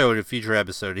on the show in a future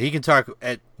episode. He can talk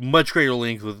at much greater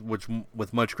length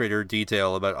with much greater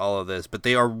detail about all of this. But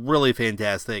they are really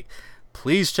fantastic.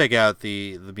 Please check out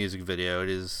the music video. It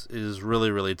is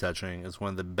really, really touching. It's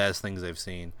one of the best things I've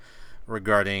seen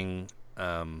regarding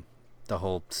the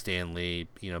whole Stan Lee,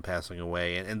 passing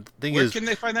away. And the thing Where is, can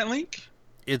they find that link?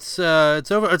 it's on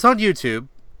YouTube.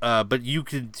 But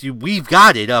we've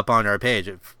got it up on our page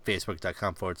at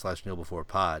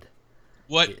facebook.com/KneelBeforePod.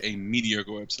 What a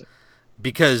mediocre website.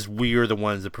 Because we are the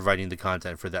ones that are providing the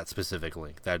content for that specific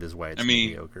link. That is why it's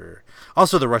mediocre.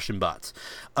 Also, the Russian bots.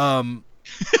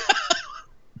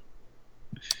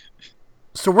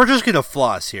 So we're just gonna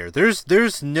floss here.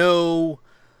 There's no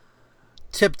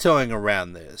tiptoeing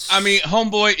around this. I mean,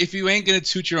 homeboy, if you ain't gonna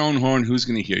toot your own horn, who's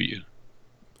gonna hear you?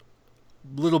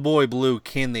 Little boy blue,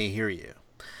 can they hear you?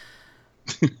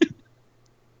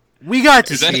 We got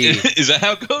to see. Is that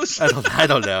how it goes? I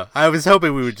don't know. I was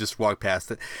hoping we would just walk past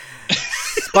it.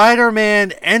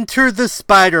 Spider-Man Enter the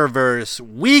Spider-Verse.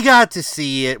 We got to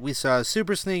see it. We saw a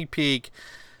super sneak peek.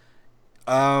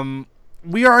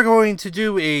 we are going to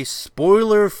do a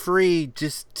spoiler-free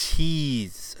just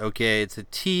tease, okay? It's a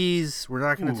tease. We're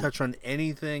not going to touch on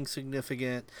anything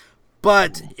significant.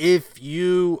 But if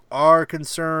you are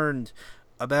concerned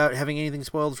about having anything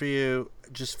spoiled for you,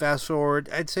 just fast forward,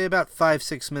 I'd say about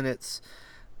 5-6 minutes,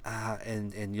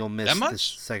 and you'll miss this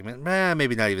segment.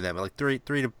 Maybe not even that, but like 3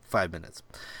 to 5 minutes.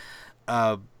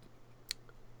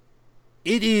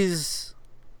 It is,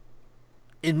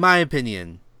 in my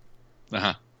opinion,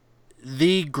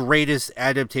 the greatest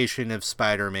adaptation of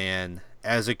Spider-Man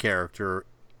as a character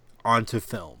onto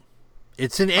film.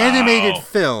 It's an animated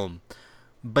film,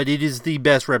 but it is the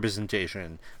best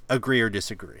representation. Agree or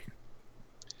disagree?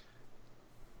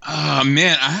 Oh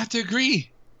man, I have to agree.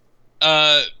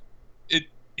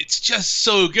 It's just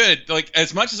so good. Like,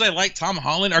 as much as I like Tom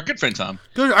Holland, our good friend Tom.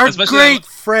 Good, our great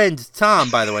friend Tom,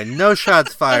 by the way. No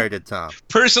shots fired at Tom.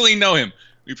 Personally know him.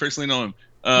 We personally know him.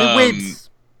 The wibs.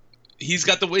 He's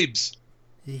got the wibs.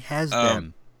 He has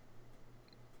them.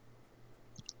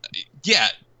 Yeah,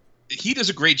 he does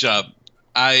a great job.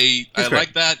 I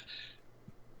like that.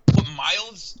 What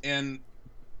Miles and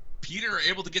Peter are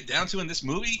able to get down to in this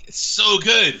movie, it's so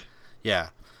good. Yeah,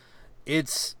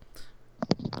 this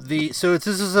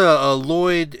is a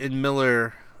Lloyd and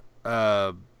Miller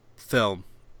film,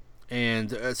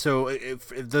 and so if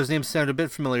those names sound a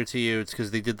bit familiar to you, it's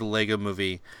because they did the Lego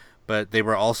Movie, but they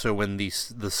were also in the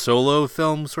Solo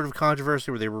film sort of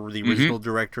controversy where they were the original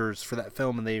directors for that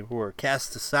film, and they were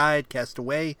cast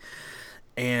away,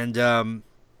 and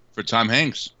for Tom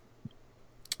Hanks.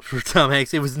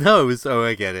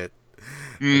 I get it.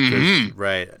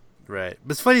 Right.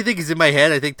 But the funny thing is, in my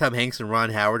head, I think Tom Hanks and Ron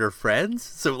Howard are friends.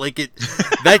 So, like,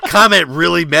 that comment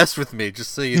really messed with me,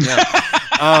 just so you know.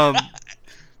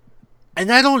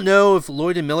 And I don't know if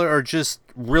Lloyd and Miller are just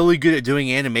really good at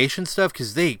doing animation stuff,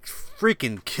 because they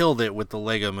freaking killed it with the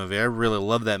Lego Movie. I really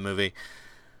love that movie.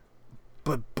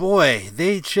 But boy,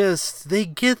 they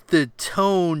get the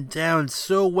tone down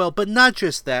so well. But not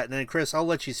just that. And Chris, I'll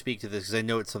let you speak to this, because I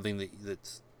know it's something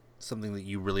that's something that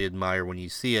you really admire when you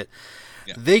see it.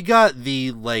 Yeah. They got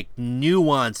the like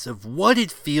nuance of what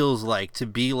it feels like to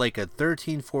be like a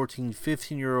 13, 14,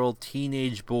 15-year-old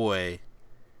teenage boy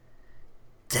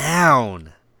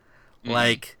down.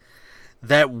 Like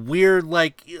that weird,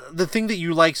 like the thing that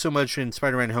you like so much in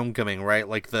Spider-Man Homecoming, right?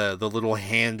 Like the little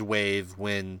hand wave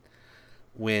when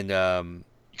you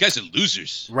guys are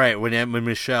losers. Right, when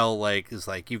Michelle like is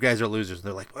like, you guys are losers, and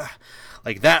they're like, ah.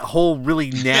 Like that whole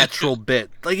really natural bit.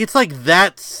 Like it's like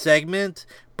that segment,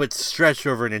 but stretched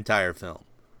over an entire film.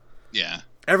 Yeah.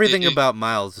 Everything about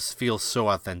Miles just feels so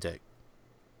authentic.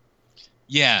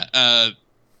 Yeah.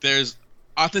 There's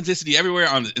authenticity everywhere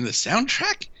in the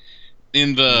soundtrack,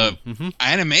 in the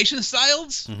animation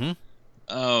styles,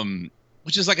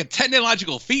 which is like a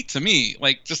technological feat to me.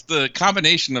 Like just the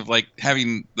combination of like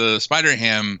having the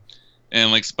Spider-Ham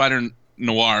and like Spider-Man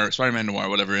Noir,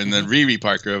 whatever, and then Riri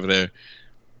Parker over there.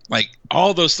 Like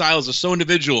all those styles are so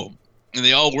individual, and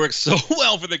they all work so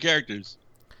well for the characters.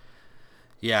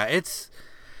 Yeah, it's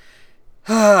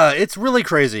really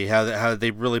crazy how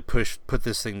they really put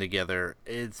this thing together.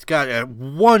 It's got a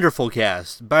wonderful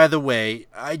cast. By the way,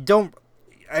 I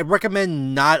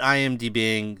recommend not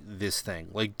IMDbing this thing.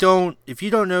 Like, if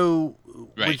you don't know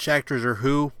which actors are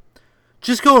who,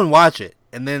 just go and watch it.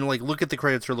 And then, like, look at the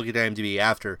credits or look at IMDb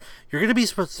after. You're going to be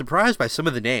surprised by some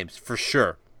of the names, for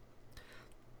sure.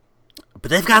 But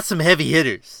they've got some heavy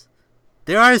hitters.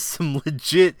 There are some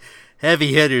legit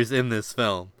heavy hitters in this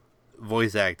film,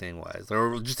 voice acting-wise,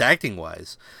 or just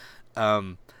acting-wise.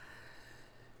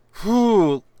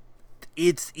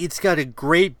 It's got a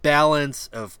great balance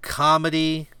of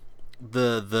comedy,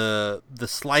 the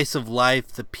slice of life,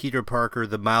 the Peter Parker,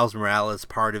 the Miles Morales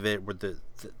part of it, with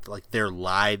like their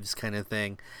lives kind of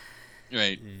thing.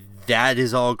 Right. That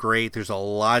is all great. There's a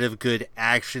lot of good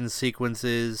action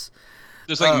sequences.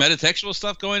 There's like metatextual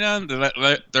stuff going on.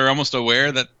 They're almost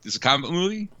aware that it's a comic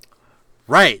movie.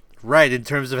 Right. In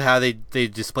terms of how they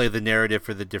display the narrative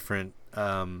for the different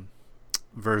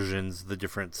versions, the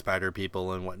different Spider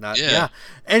people and whatnot. Yeah.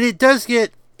 And it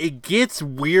gets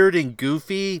weird and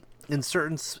goofy in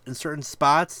certain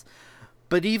spots,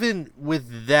 but even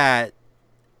with that,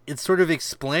 it's sort of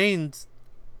explained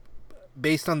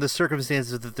based on the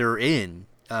circumstances that they're in.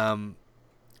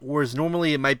 Whereas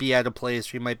normally it might be at a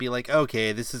place where you might be like,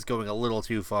 okay, this is going a little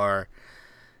too far.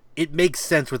 It makes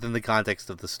sense within the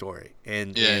context of the story.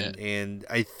 And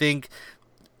I think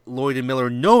Lloyd and Miller,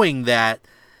 knowing that,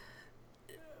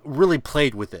 really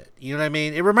played with it. You know what I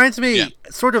mean? It reminds me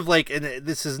sort of like, and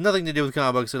this has nothing to do with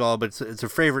comic books at all, but it's a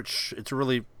favorite. It's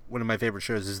really one of my favorite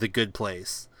shows is The Good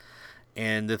Place.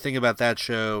 And the thing about that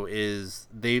show is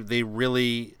they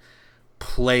really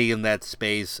play in that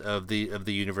space of the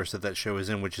universe that show is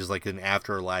in, which is like an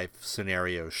afterlife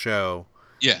scenario show.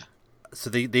 Yeah. So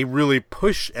they really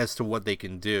push as to what they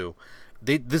can do.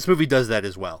 This movie does that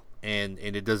as well, and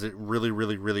it does it really,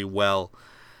 really, really well.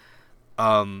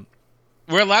 Where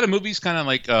a lot of movies kind of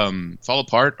like fall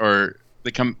apart or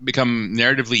become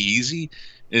narratively easy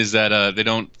is that they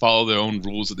don't follow their own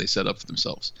rules that they set up for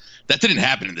themselves. That didn't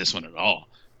happen in this one at all.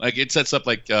 Like, it sets up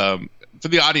like for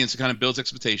the audience, it kind of builds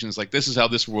expectations. Like, this is how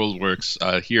this world works.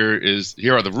 Here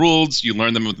are the rules. You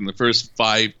learn them within the first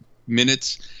 5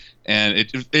 minutes, and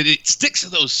it sticks to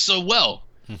those so well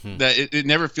that it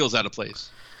never feels out of place.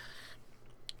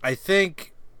 I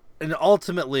think, and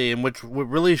ultimately, and what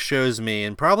really shows me,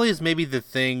 and probably is maybe the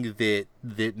thing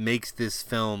that makes this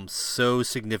film so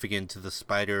significant to the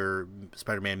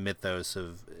Spider-Man mythos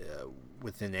of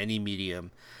within any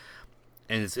medium,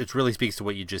 and it really speaks to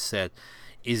what you just said,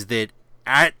 is that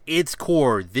at its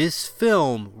core, this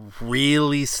film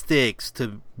really sticks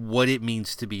to what it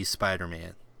means to be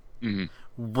Spider-Man,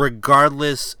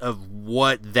 regardless of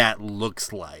what that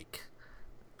looks like.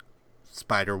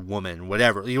 Spider-Woman,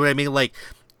 whatever. You know what I mean? Like,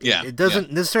 it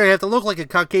doesn't necessarily have to look like a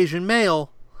Caucasian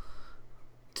male,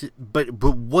 but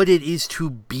what it is to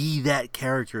be that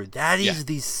character, that is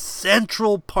the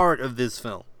central part of this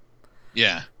film.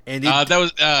 Yeah. And that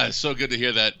was so good to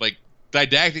hear that, like,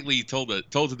 didactically told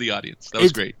to the audience. That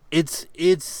was great. It's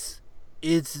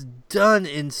done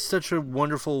in such a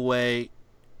wonderful way,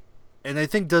 and I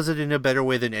think does it in a better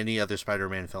way than any other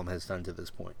Spider-Man film has done to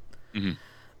this point.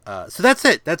 So that's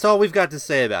it. That's all we've got to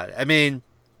say about it. I mean,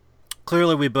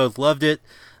 clearly we both loved it.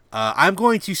 I'm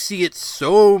going to see it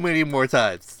so many more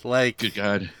times. Like, good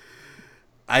God.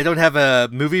 I don't have a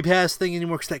movie pass thing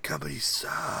anymore because that company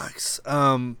sucks.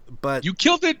 But you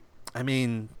killed it. I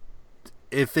mean,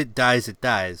 if it dies, it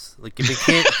dies. Like, if it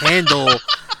can't handle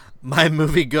my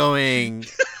movie going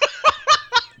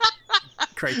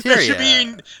criteria.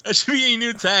 That should be a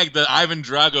new tag, the Ivan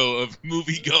Drago of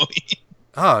movie going.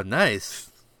 Oh, nice.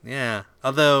 Yeah.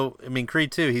 Although, I mean,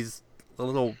 Creed 2, he's a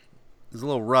little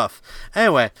rough.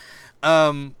 Anyway,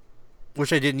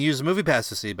 which I didn't use a movie pass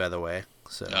to see, by the way.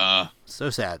 So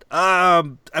sad.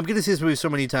 I'm going to see this movie so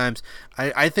many times.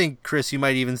 I think, Chris, you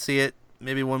might even see it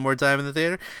maybe one more time in the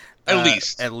theater.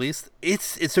 At least.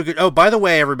 It's so good. Oh, by the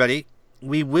way, everybody,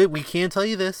 we can tell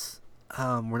you this.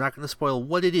 We're not going to spoil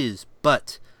what it is,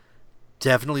 but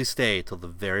definitely stay till the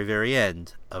very, very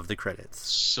end of the credits.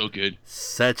 So good.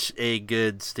 Such a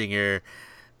good stinger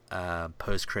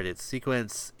post-credits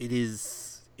sequence. It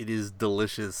is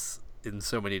delicious in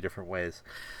so many different ways.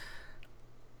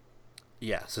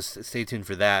 Yeah, so stay tuned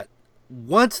for that.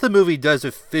 Once the movie does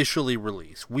officially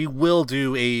release, we will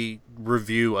do a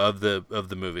review of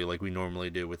the movie like we normally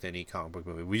do with any comic book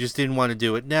movie. We just didn't want to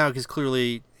do it now because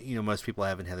clearly, most people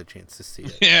haven't had a chance to see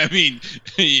it. Yeah, I mean,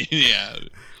 yeah.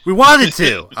 We wanted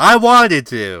to. I wanted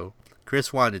to.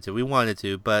 Chris wanted to. We wanted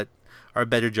to, but our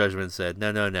better judgment said,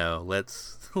 no.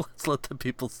 Let's let the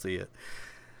people see it.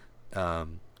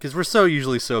 Because we're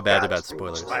usually so bad about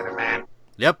spoilers. Spider-Man.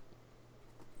 Yep.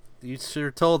 You sure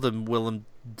told them, Willem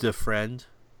Defriend.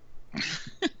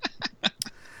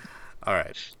 All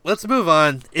right, let's move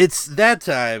on. It's that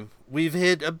time. We've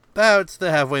hit about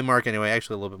the halfway mark anyway.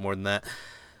 Actually, a little bit more than that.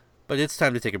 But it's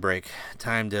time to take a break.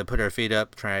 Time to put our feet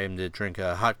up. Time to drink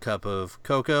a hot cup of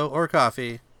cocoa or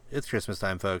coffee. It's Christmas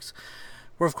time, folks.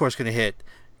 We're, of course, going to hit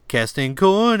Casting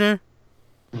Corner.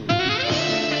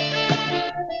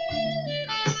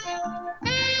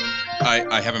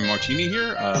 I have a martini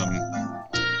here.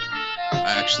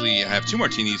 I have 2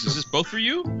 martinis. Is this both for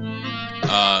you?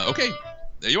 Okay.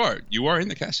 There you are. You are in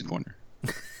the casting corner.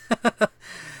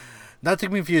 Not to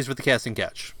be confused with the casting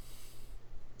couch.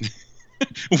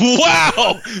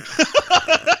 Wow!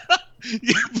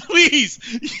 Please!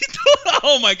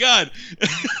 Oh my God!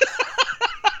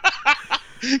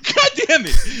 God damn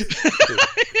it!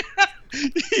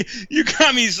 You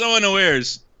got me so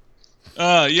unawares.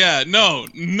 Yeah, no.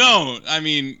 I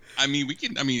mean, we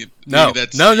can. I mean, no.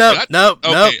 That's, no. Okay, no,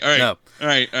 all right, no. all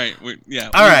right.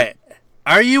 All right.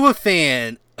 Are you a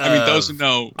fan? I mean, those who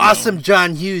know. Awesome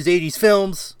John Hughes 80s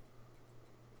films.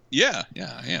 Yeah,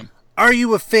 I am. Are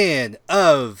you a fan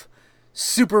of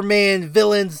Superman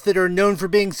villains that are known for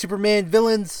being Superman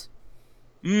villains?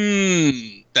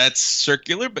 That's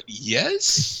circular, but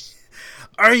yes.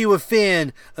 Are you a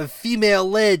fan of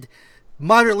female-led,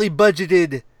 moderately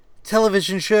budgeted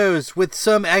television shows with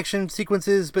some action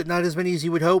sequences, but not as many as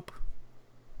you would hope?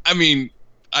 I mean,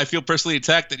 I feel personally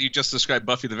attacked that you just described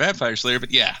Buffy the Vampire Slayer,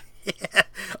 but yeah.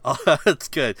 Oh, that's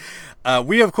good.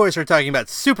 We, of course, are talking about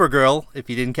Supergirl, if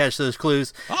you didn't catch those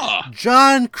clues.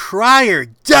 Jon Cryer,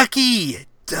 Ducky,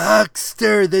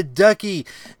 Duckster, the Ducky.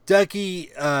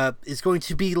 Ducky is going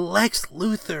to be Lex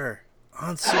Luthor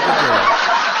on Supergirl.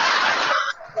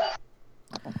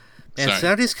 And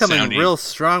Soundy's coming real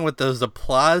strong with those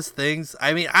applause things.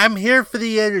 I mean, I'm here for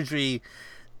the energy.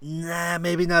 Nah,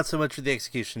 maybe not so much for the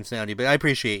execution, Soundy, but I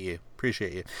appreciate you.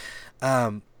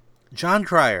 Jon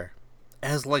Cryer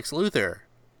as Lex Luthor.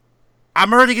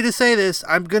 I'm already gonna say this.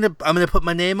 I'm gonna put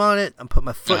my name on it. I'm putting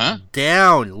my foot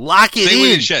down. Lock it in. Say with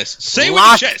your chest. Say with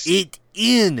your chest. Lock it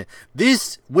in.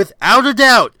 This, without a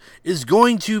doubt, is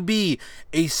going to be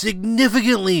a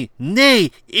significantly,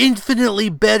 nay, infinitely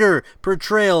better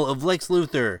portrayal of Lex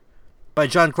Luthor by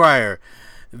Jon Cryer,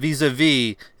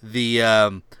 vis-a-vis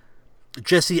the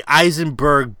Jesse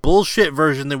Eisenberg bullshit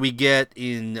version that we get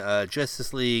in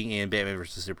Justice League and Batman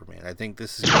vs. Superman. I think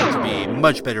this is going to be a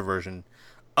much better version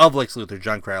of Lex Luthor,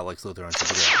 Jon Cryer, Lex Luthor on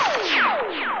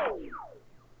Supergirl.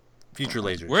 Future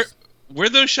lasers. Were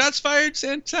those shots fired,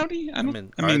 Soundy? I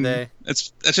mean, are they?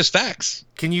 That's just facts.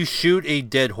 Can you shoot a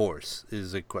dead horse?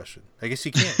 Is a question. I guess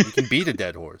you can. You can beat a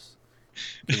dead horse.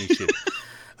 Can you shoot?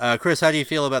 Chris, how do you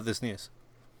feel about this news?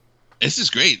 This is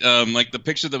great. Like the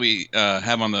picture that we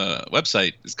have on the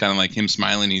website is kind of like him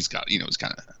smiling. He's got, it's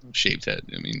kind of shaved head.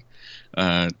 I mean,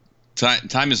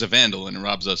 time is a vandal and it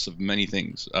robs us of many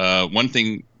things. One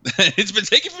thing it's been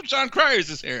taken from Jon Cryer's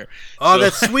his hair. Oh,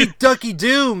 that sweet Ducky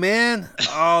Doo, man.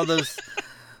 Oh,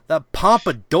 that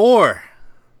pompadour.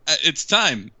 It's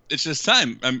time. It's just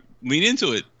time. Lean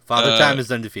into it. Father Time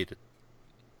is undefeated.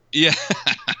 Yeah.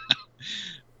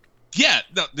 Yeah,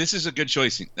 no, this is a good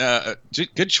choicing.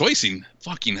 Good choicing.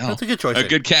 Fucking hell. That's a good choice.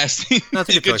 Good casting.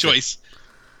 That's a good choice.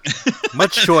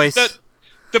 Much choice.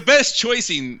 The best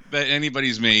choicing that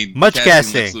anybody's made. Much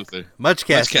casting. Lex Luthor. Much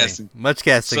casting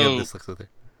of this Lex Luthor.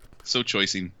 So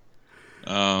choicing.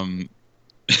 I'm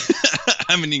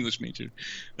an English major.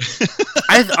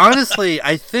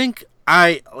 I think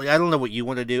I don't know what you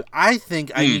want to do. I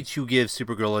think I need to give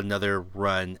Supergirl another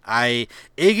run.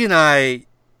 Ig and I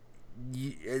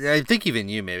think even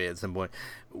you maybe at some point,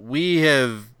 we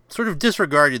have sort of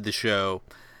disregarded the show.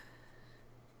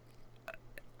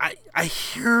 I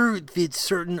hear that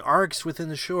certain arcs within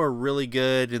the show are really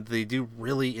good and they do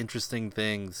really interesting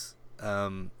things.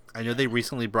 I know they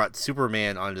recently brought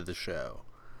Superman onto the show,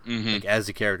 like as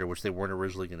a character, which they weren't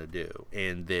originally going to do,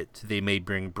 and that they may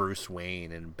bring Bruce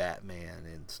Wayne and Batman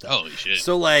and stuff. Holy shit!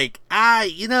 So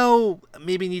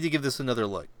maybe need to give this another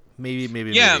look. Maybe.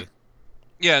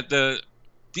 Yeah, the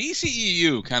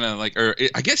DCEU kind of like, or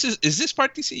I guess is this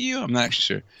part DCEU? I'm not actually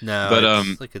sure. No, but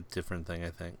it's like a different thing, I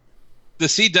think. The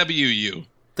CWU.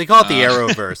 They call it the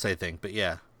Arrowverse, I think, but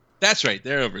yeah. That's right, the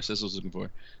Arrowverse. That's what I was looking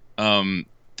for.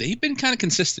 They've been kind of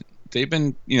consistent. They've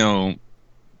been,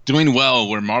 doing well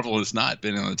where Marvel has not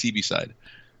been on the TV side.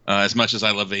 As much as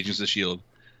I love Agents of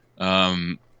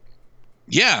S.H.I.E.L.D.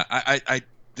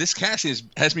 This cast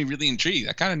has me really intrigued.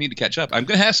 I kind of need to catch up. I'm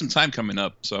going to have some time coming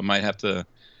up, so I might have to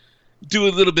do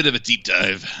a little bit of a deep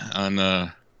dive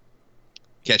on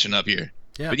catching up here.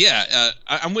 Yeah. But yeah,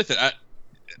 I'm with it.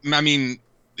 I mean,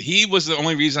 he was the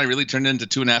only reason I really turned into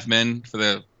 2.5 Men for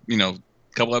the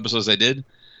couple episodes I did.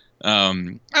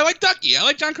 I like Ducky. I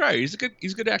like Jon Cryer. He's a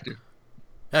good actor.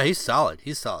 Yeah, he's solid.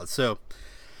 So,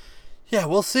 yeah,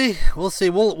 we'll see.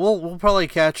 We'll probably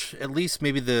catch at least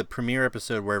maybe the premiere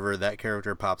episode wherever that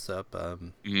character pops up.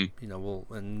 We'll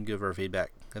and give our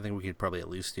feedback. I think we could probably at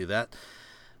least do that.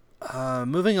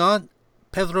 Moving on,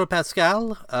 Pedro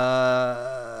Pascal.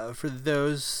 For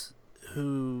those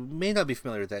who may not be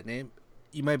familiar with that name,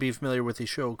 you might be familiar with a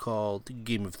show called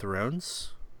Game of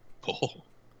Thrones. Oh.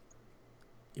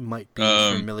 You might be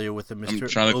familiar with a Mr.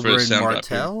 Oberyn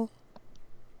Martell.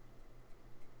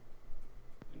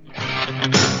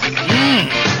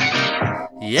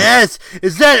 Yes!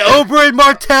 Is that Oberyn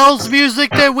Martell's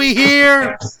music that we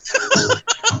hear?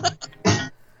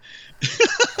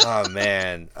 Oh,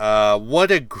 man.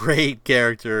 What a great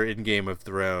character in Game of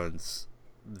Thrones.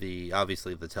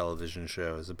 Obviously the television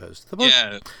show as opposed to the book.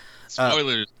 Yeah.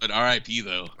 Spoilers, but R.I.P.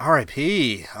 though.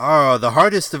 R.I.P. Oh, the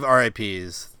hardest of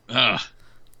R.I.P.s.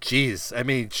 Jeez, I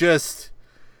mean, just.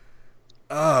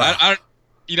 I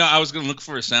was gonna look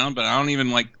for a sound, but I don't even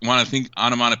want to think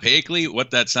onomatopoeically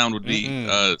what that sound would be.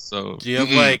 So do you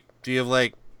have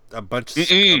like a bunch of?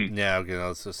 Yeah, okay, no,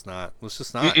 let's just not.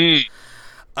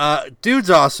 Dude's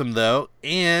awesome though,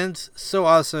 and so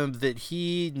awesome that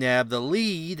he nabbed the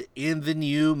lead in the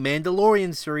new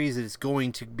Mandalorian series that is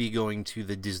going to be going to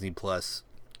the Disney Plus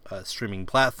streaming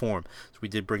platform. So we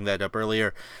did bring that up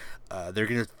earlier. They're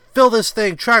going to Fill this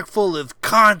thing chock full of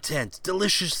content,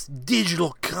 delicious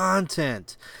digital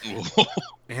content.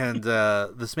 And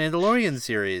this Mandalorian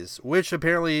series, which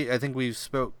apparently I think we've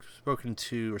spoken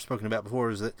about before,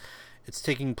 is that it's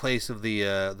taking place of the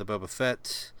Boba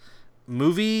Fett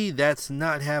movie. That's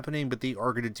not happening, but they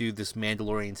are going to do this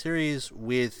Mandalorian series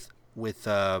with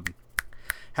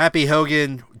Happy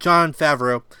Hogan, Jon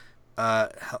Favreau,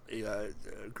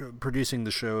 producing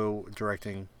the show,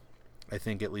 directing, I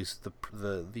think at least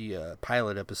the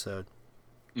pilot episode.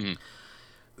 Mm-hmm.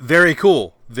 Very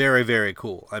cool. Very, very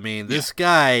cool. I mean, this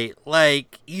guy,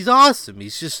 like, he's awesome.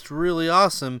 He's just really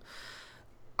awesome.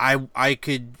 I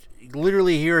could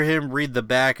literally hear him read the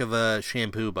back of a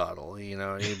shampoo bottle. You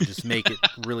know, he would just make it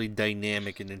really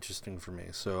dynamic and interesting for me.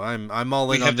 So I'm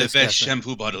all in on this. We have the best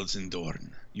shampoo bottles in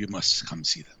Dorne. You must come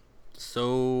see them.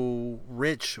 So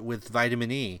rich with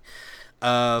vitamin E.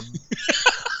 How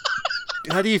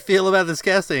do you feel about this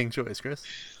casting choice, Chris?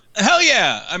 Hell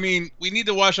yeah! I mean, we need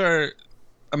to wash our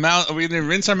mouth. Are we gonna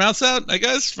rinse our mouths out? I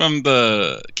guess from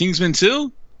the Kingsman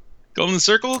 2, Golden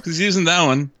Circle, because he's using that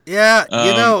one. Yeah,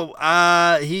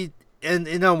 he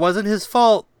wasn't his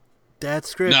fault. That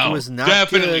script was not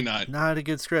definitely good. Not a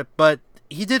good script, but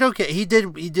he did okay. He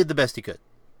did the best he could.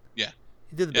 Yeah,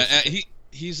 he did the best.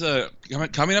 He's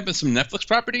coming up in some Netflix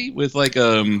property with like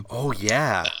oh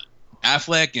yeah,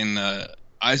 Affleck and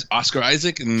Oscar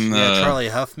Isaac and Charlie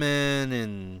Huffman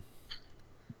and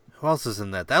who else is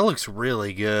in that? That looks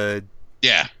really good.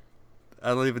 Yeah, I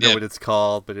don't even know what it's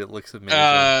called, but it looks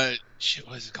amazing.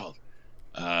 What is it called?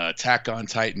 Attack on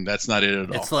Titan. That's not it at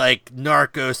all. It's like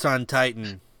Narcos on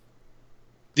Titan.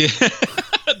 Yeah,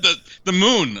 the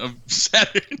moon of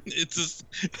Saturn. It's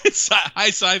high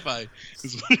sci-fi.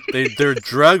 They're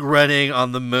drug running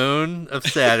on the moon of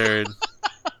Saturn.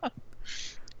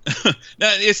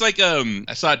 It's like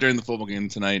I saw it during the football game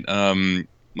tonight.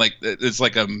 Like it's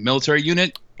like a military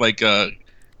unit, like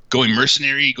going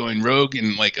mercenary, going rogue,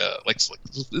 and like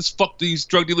let's fuck these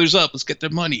drug dealers up. Let's get their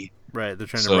money. Right, they're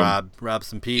trying to rob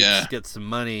some peeps, get some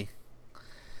money.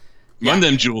 Run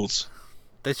them jewels.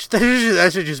 That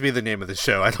should just be the name of the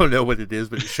show. I don't know what it is,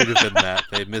 but it should have been that.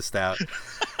 They missed out.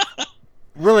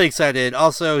 Really excited.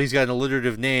 Also, he's got an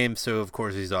alliterative name, so of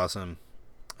course he's awesome.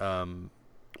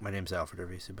 My name's Alfred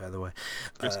Arvizu, by the way.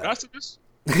 Chris Costas?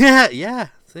 Yeah.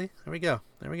 See, there we go.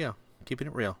 Keeping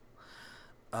it real.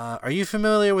 Are you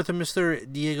familiar with a Mr.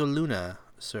 Diego Luna,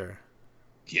 sir?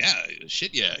 Yeah,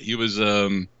 shit, yeah. He was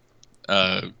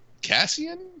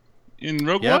Cassian in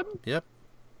Rogue One. Yep.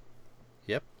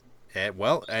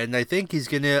 And I think he's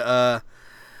gonna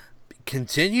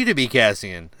continue to be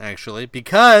Cassian, actually,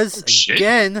 because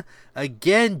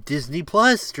again, Disney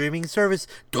Plus streaming service,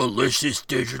 delicious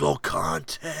digital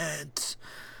content.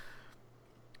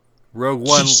 Rogue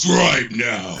One. Subscribe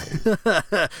now.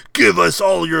 Give us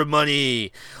all your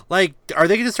money. Like, are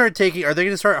they gonna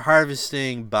start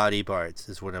harvesting body parts?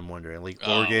 Is what I'm wondering, like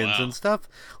organs and stuff.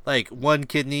 Like, one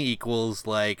kidney equals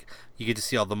like you get to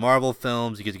see all the Marvel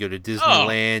films. You get to go to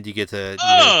Disneyland. You get to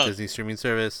Disney streaming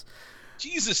service.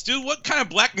 Jesus, dude, what kind of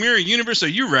Black Mirror universe are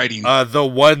you writing? The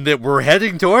one that we're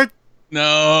heading toward.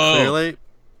 No, clearly.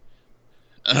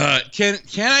 Can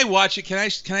I watch it? Can I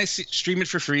stream it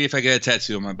for free if I get a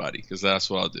tattoo on my body? Because that's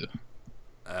what I'll do.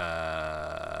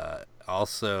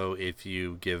 Also, if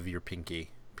you give your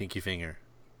pinky finger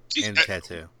and a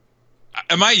tattoo.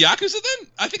 Am I Yakuza then?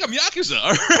 I think I'm Yakuza.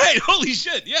 All right. Holy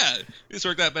shit. Yeah. This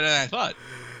worked out better than I thought.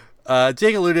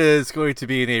 Diego Luna is going to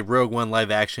be in a Rogue One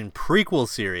live-action prequel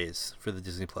series for the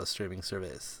Disney Plus streaming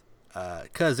service.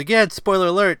 Because, again, spoiler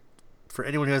alert, for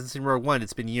anyone who hasn't seen Rogue One,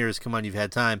 it's been years. Come on, you've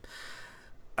had time.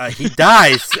 He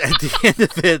dies at the end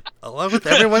of it, along with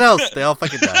everyone else. They all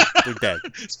fucking die. They're dead.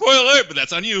 Spoiler alert, but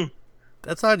that's on you.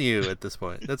 That's on you at this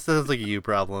point. That sounds like a you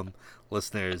problem,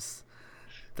 listeners.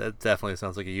 That definitely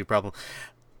sounds like a you problem.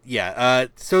 Yeah,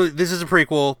 so this is a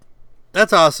prequel.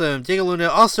 That's awesome. Diego Luna,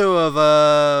 also of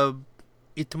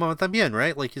Y Tu Mamá También,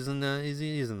 right? Like he's in that.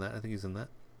 I think he's in that.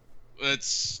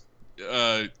 It's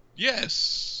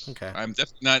yes. Okay. I'm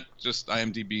definitely not just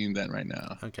IMDbing that right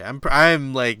now. Okay,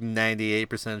 I'm like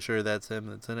 98% sure that's him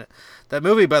that's in it. That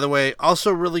movie, by the way,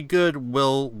 also really good.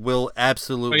 Will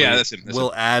absolutely. Oh yeah, that's him.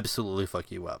 Absolutely fuck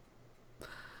you up.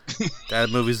 That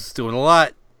movie's doing a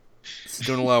lot. It's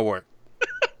doing a lot of work.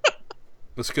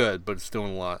 It's good, but it's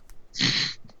doing a lot.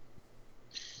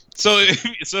 So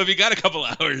if you got a couple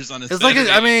hours on a it's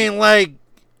Saturday, like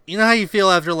you know how you feel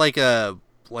after like a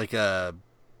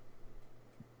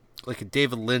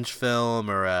David Lynch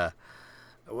film or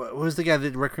what was the guy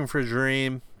that Requiem for a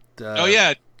Dream?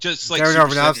 just like Darren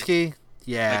Aronofsky.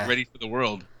 Yeah, like Ready for the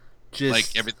World. Just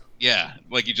like every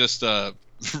like you just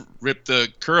rip the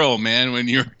curl, man, when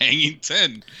you're hanging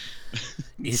 10.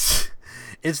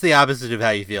 It's the opposite of how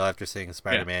you feel after seeing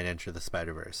Spider-Man Enter the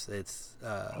Spider-Verse.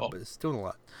 But it's doing a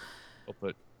lot. Well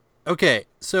put. Okay,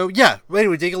 so yeah,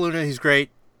 anyway, Diego Luna, he's great.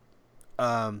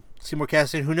 See more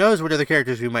casting. Who knows what other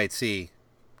characters we might see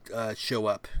show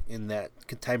up in that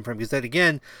time frame? Because that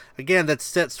again, that's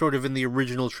set sort of in the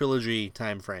original trilogy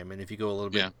time frame. And if you go a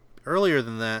little bit earlier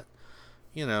than that,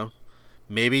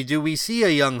 maybe do we see a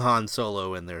young Han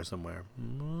Solo in there somewhere?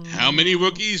 How many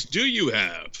rookies do you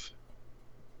have?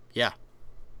 Yeah,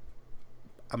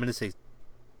 I'm gonna 7.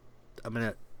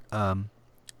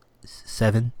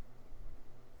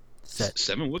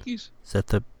 7 Wookiees? Is that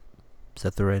the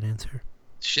right answer?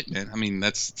 Shit, man. I mean,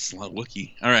 that's a lot of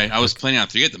Wookiee. All right, I was planning on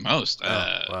 3 at the most.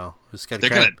 Wow.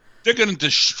 They're gonna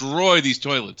destroy these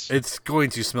toilets. It's going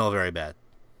to smell very bad.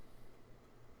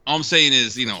 All I'm saying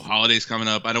is, holidays coming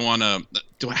up. I don't want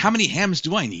to. How many hams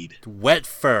do I need? Wet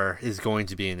fur is going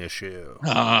to be an issue.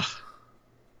 Happy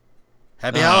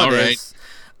All holidays.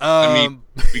 right. I mean,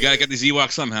 we gotta get these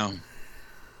Ewoks somehow.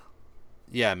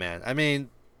 Yeah, man. I mean,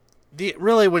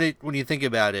 really, when you think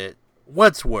about it,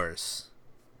 what's worse?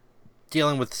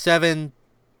 Dealing with 7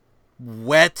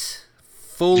 wet,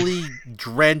 fully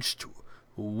drenched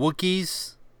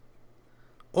Wookiees,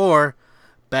 or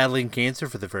battling cancer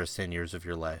for the first 10 years of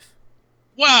your life?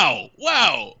 Wow.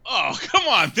 Oh, come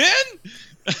on, man.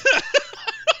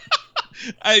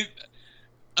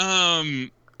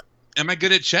 Am I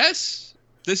good at chess?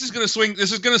 This is gonna swing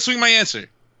my answer.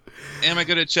 Am I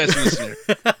good at chess this year?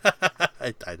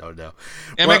 I don't know.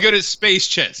 Am I good at space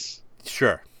chess?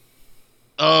 Sure.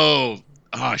 Oh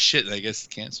shit! I guess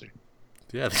cancer.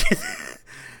 Yeah.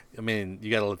 I mean, you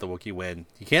gotta let the Wookiee win.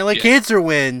 You can't let cancer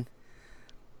win.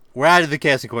 We're out of the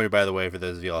casting corner, by the way, for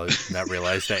those of y'all who have not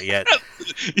realized that yet.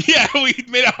 Yeah, we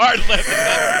made a hard left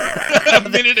a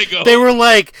minute ago. They were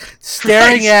like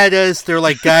staring at us. They're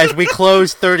like, guys, we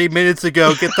closed 30 minutes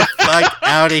ago. Get the fuck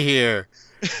out of here.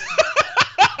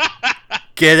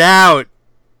 Get out.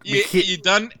 You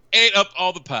done ate up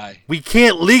all the pie. We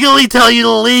can't legally tell you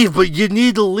to leave, but you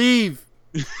need to leave.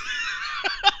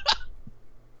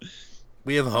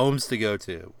 We have homes to go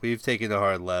to. We've taken a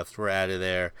hard left. We're out of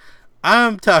there.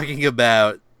 I'm talking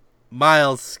about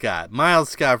Miles Scott. Miles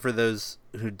Scott, for those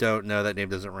who don't know, that name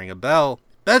doesn't ring a bell.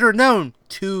 Better known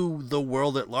to the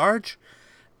world at large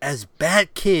as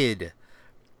Bat Kid.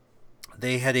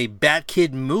 They had a Bat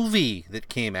Kid movie that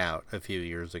came out a few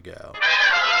years ago.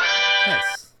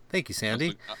 Yes. Thank you,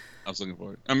 Sandy. I was looking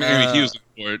for it. I mean, he was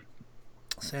looking for it.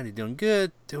 Sandy doing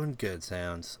good. Doing good,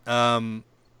 sounds.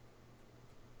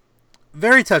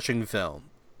 Very touching film.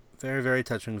 Very, very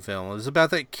touching film. It was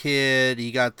about that kid.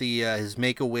 He got his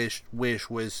make-a-wish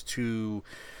was to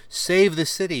save the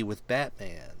city with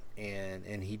Batman.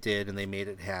 And he did, and they made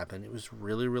it happen. It was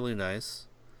really, really nice.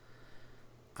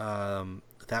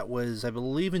 That was, I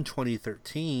believe, in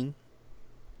 2013.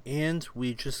 And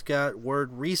we just got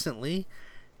word recently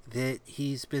that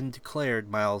he's been declared,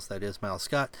 Miles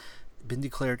Scott, been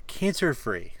declared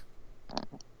cancer-free.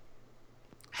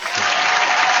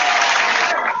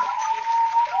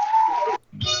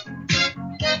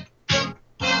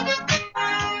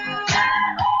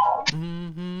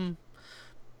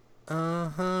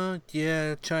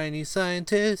 Yeah, Chinese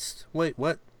scientist. Wait,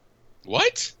 what?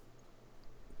 What?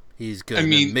 He's gonna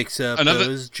mix up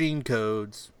those gene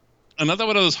codes. Another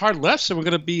one of those hard lefts, and we're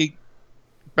gonna be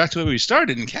back to where we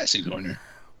started in Casting Corner.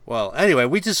 Well, anyway,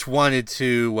 we just wanted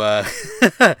to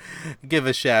give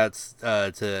a shout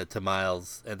to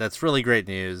Miles, and that's really great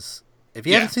news. If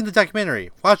you haven't seen the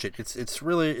documentary, watch it. It's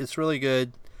really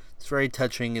good. It's very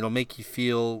touching. It'll make you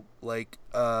feel like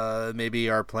maybe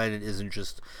our planet isn't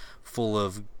just full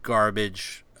of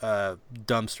garbage,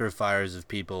 dumpster fires of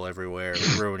people everywhere,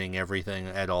 ruining everything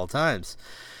at all times.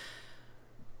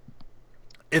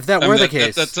 If that were the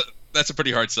case, that's a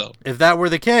pretty hard sell. If that were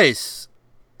the case,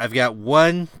 I've got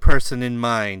one person in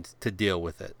mind to deal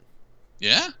with it.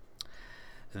 Yeah?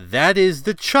 That is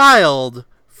the child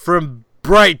from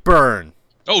Brightburn.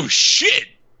 Oh, shit!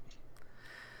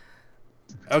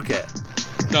 Okay.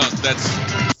 No,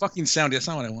 that's fucking sound. That's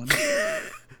not what I wanted.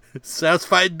 Sound's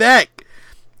fighting back.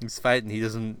 He's fighting.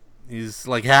 He's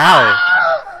like Hal.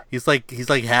 He's like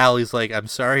Hal. He's like, I'm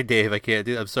sorry, Dave. I can't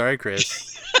do it. I'm sorry,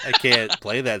 Chris. I can't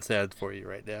play that sound for you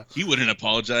right now. He wouldn't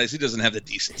apologize. He doesn't have the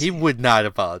decency. He would not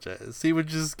apologize. He would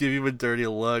just give you a dirty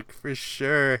look for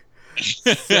sure.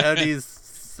 He's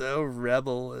so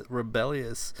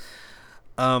rebellious.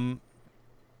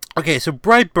 Okay, so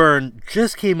Brightburn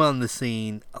just came on the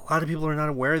scene. A lot of people are not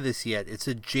aware of this yet. It's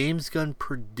a James Gunn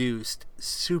produced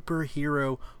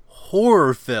superhero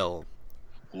horror film.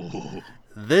 Ooh.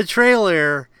 the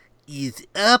trailer is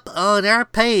up on our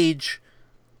page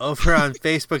over on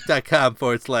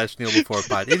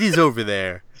facebook.com/KneelBeforePod. It is over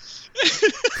there.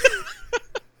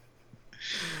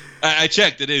 I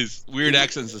checked. It is. Weird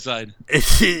accents aside.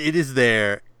 It is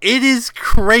there. It is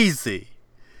crazy.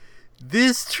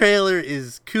 This trailer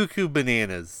is cuckoo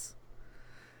bananas.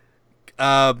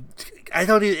 I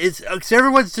don't even. It's cause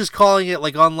everyone's just calling it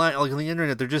like online, like on the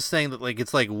internet. They're just saying that like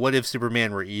it's like, what if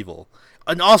Superman were evil,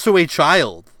 and also a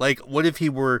child? Like, what if he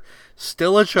were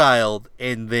still a child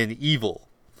and then evil?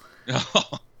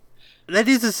 That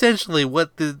is essentially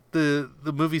what the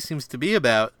movie seems to be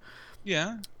about.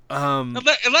 Yeah.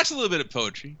 It lacks a little bit of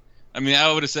poetry. I mean,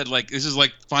 I would have said, like, this is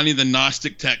like finding the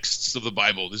Gnostic texts of the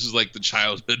Bible. This is like the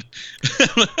childhood.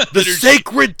 The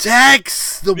sacred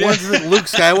texts! The ones that Luke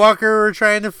Skywalker were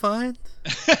trying to find?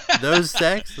 Those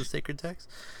texts? The sacred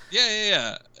texts?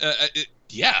 Yeah.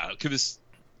 Because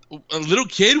a little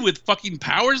kid with fucking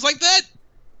powers like that?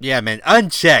 Yeah, man.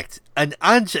 Unchecked.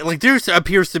 Like, there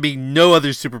appears to be no other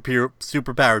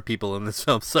superpowered people in this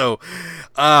film. So,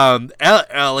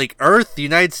 like, Earth, the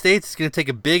United States, is going to take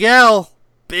a big L.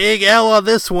 Big L on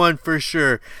this one for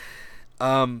sure.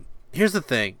 Here's the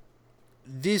thing.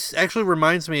 This actually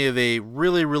reminds me of a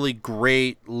really, really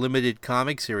great limited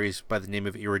comic series by the name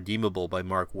of Irredeemable by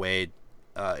Mark Waid.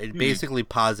 It basically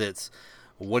posits,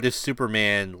 what if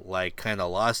Superman, like, kind of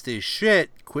lost his shit,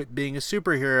 quit being a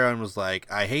superhero, and was like,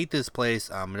 I hate this place,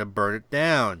 I'm going to burn it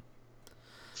down.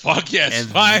 Fuck yes, and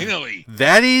finally.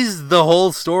 That is the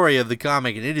whole story of the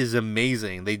comic, and it is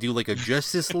amazing. They do, like, a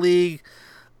Justice League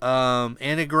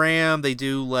anagram. They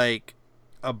do like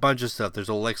a bunch of stuff. There's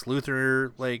a Lex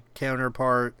Luthor like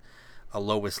counterpart, a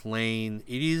Lois Lane.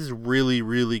 It is really,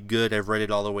 really good. I've read it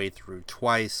all the way through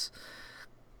twice.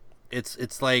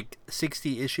 It's like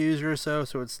 60 issues or so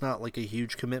it's not like a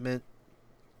huge commitment.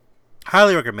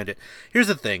 Highly recommend it. Here's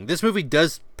the thing. This movie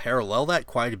does parallel that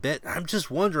quite a bit. I'm just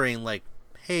wondering, like,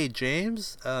 hey,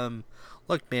 James,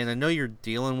 look, man, I know you're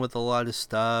dealing with a lot of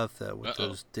stuff with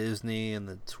those Disney and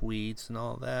the tweets and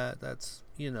all that. That's,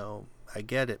 I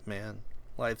get it, man.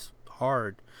 Life's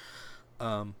hard.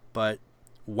 But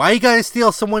why you gotta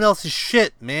steal someone else's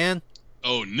shit, man?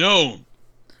 Oh, no.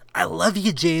 I love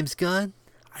you, James Gunn.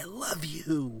 I love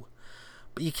you.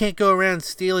 But you can't go around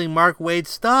stealing Mark Waid's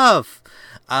stuff.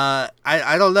 I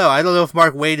don't know. I don't know if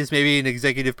Mark Waid is maybe an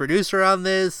executive producer on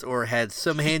this or had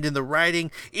some hand in the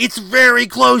writing. It's very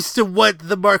close to what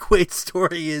the Mark Waid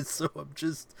story is, so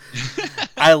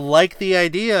I like the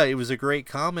idea. It was a great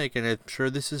comic, and I'm sure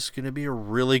this is going to be a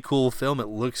really cool film. It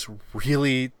looks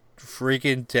really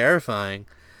freaking terrifying.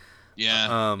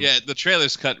 Yeah. The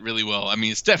trailer's cut really well. I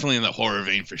mean, it's definitely in the horror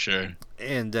vein for sure.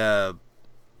 And,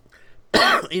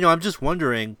 I'm just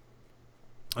wondering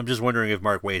if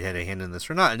Mark Waid had a hand in this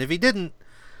or not. And if he didn't,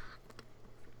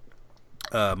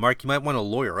 Mark, you might want to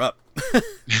lawyer up.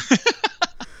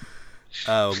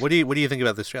 What do you think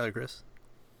about this trailer, Chris?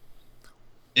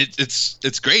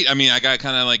 It's great. I mean, I got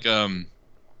kind of like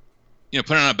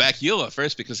put on a back heel at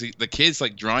first because the kid's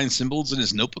like drawing symbols in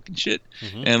his notebook and shit,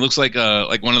 and it looks like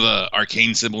one of the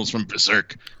arcane symbols from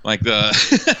Berserk, like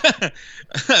the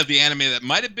the anime that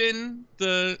might have been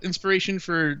the inspiration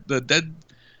for the Dead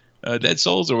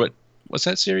Souls, or what's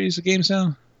that series of games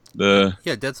now?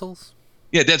 Dead Souls.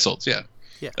 Yeah, Dead Souls. Yeah.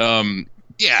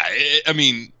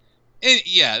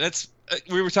 That's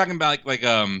we were talking about like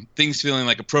things feeling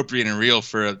like appropriate and real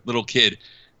for a little kid.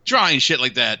 Drawing shit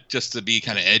like that just to be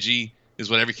kind of edgy is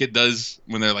what every kid does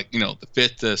when they're like, the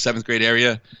 5th to 7th grade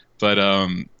area. But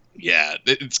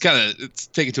it's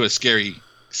taken to a scary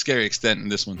extent in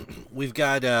this one. We've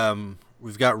got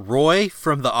Roy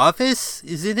from The Office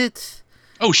is in it.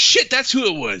 Oh shit, that's who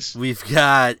it was. We've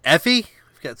got Effie.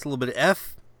 We've got a little bit of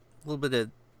F, a little bit of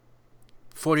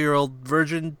 40-year-old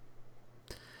virgin.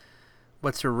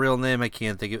 What's her real name? I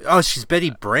can't think of. Oh, she's Betty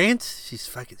Brant. She's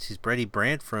Betty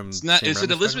Brant from. Is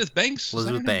it Elizabeth Banks?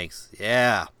 Elizabeth Banks.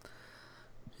 Yeah.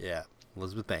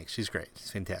 Elizabeth Banks. She's great. She's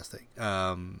fantastic. Yeah,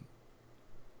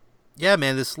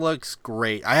 man, this looks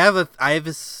great. I have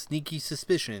a sneaky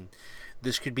suspicion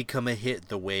this could become a hit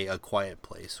the way A Quiet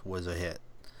Place was a hit.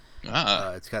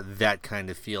 It's got that kind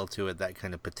of feel to it, that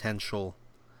kind of potential.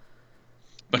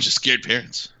 Bunch of scared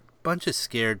parents.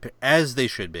 As they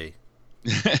should be.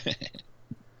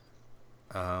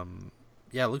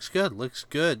 Yeah, looks good.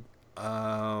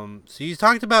 So you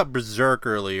talked about Berserk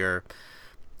earlier,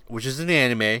 which is an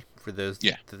anime for those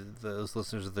those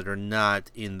listeners that are not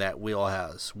in that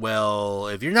wheelhouse. Well,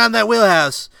 if you're not in that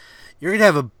wheelhouse, you're gonna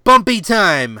have a bumpy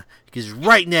time because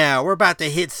right now we're about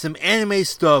to hit some anime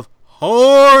stuff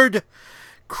hard.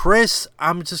 Chris,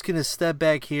 I'm just going to step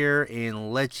back here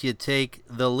and let you take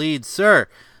the lead. Sir,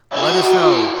 let us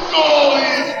know.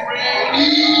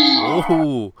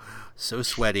 Oh, so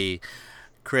sweaty.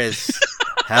 Chris,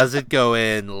 how's it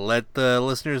going? Let the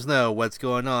listeners know what's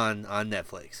going on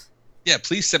Netflix. Yeah,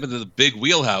 please step into the big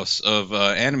wheelhouse of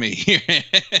anime here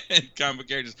and comic book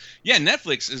characters. Yeah,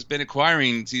 Netflix has been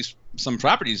acquiring some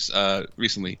properties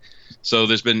recently. So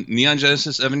there's been Neon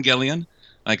Genesis Evangelion,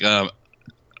 like a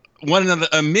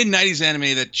mid '90s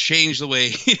anime that changed the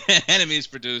way anime is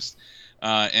produced,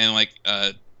 and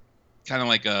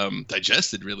kind of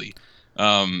digested really.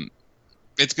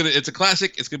 It's a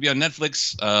classic. It's gonna be on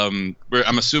Netflix. Where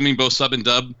I'm assuming both sub and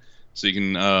dub, so you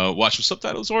can watch with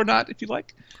subtitles or not if you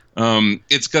like.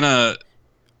 It's gonna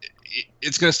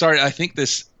start, I think,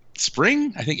 this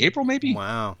spring. I think April, maybe.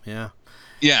 Wow. Yeah.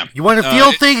 Yeah. You want to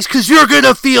feel things because you're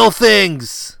gonna feel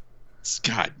things.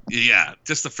 God, yeah.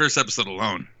 Just the first episode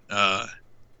alone.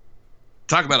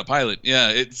 Talk about a pilot.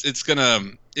 Yeah, it's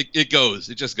gonna it goes.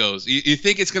 It just goes. You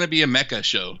think it's gonna be a mecha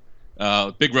show,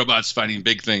 big robots fighting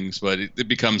big things, but it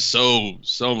becomes so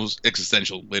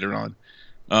existential later on.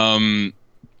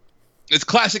 It's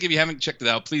classic. If you haven't checked it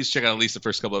out, please check out at least the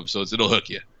first couple episodes. It'll hook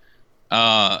you.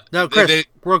 No, Chris,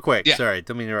 real quick. Yeah. Sorry,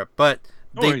 don't mean to interrupt. But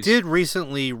No they worries. did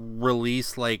recently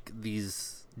release like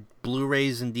these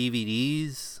Blu-rays and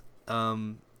DVDs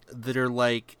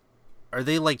that are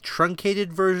they like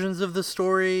truncated versions of the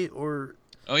story, or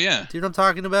Oh yeah. do you know what I'm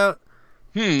talking about?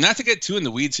 Not to get too in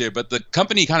the weeds here, but the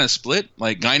company kind of split.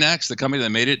 Like Gainax, the company that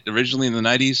made it originally in the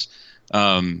 '90s,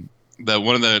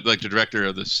 the director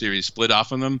of the series split off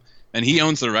from them, and he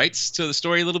owns the rights to the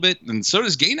story a little bit, and so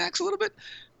does Gainax a little bit.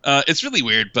 It's really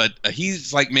weird, but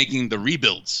he's like making the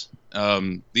rebuilds.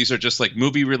 These are just like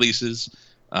movie releases.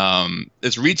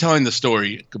 It's retelling the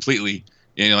story completely.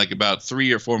 Like about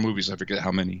 3 or 4 movies. I forget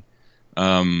how many.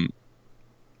 Yeah,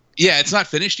 it's not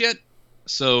finished yet.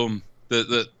 So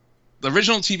the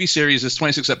original TV series is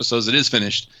 26 episodes. It is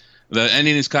finished. The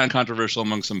ending is kind of controversial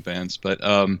among some fans, but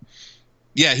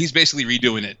yeah, he's basically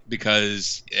redoing it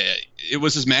because it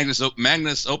was his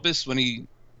magnus opus when he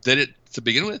did it to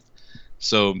begin with.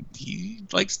 So he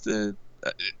likes to.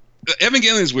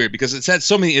 Evangelion is weird because it's had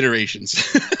so many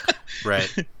iterations.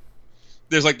 Right.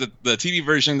 There's like the TV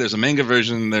version, there's a manga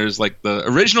version, there's like the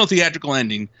original theatrical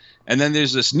ending, and then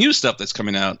there's this new stuff that's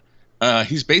coming out.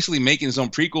 He's basically making his own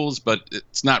prequels, but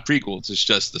it's not prequels, it's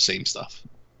just the same stuff.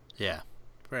 Yeah.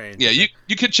 Right. Yeah,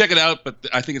 you could check it out, but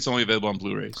I think it's only available on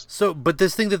Blu-rays. So, but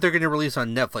this thing that they're going to release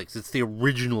on Netflix, it's the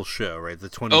original show, right? The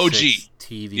 26 OG.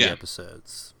 TV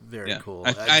episodes. Very cool.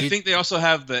 I think they also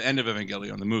have the end of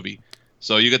Evangelion, the movie,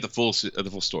 so you get the full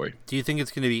story. Do you think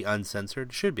it's going to be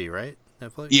uncensored? Should be, right?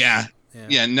 Netflix? Yeah.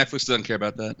 Netflix doesn't care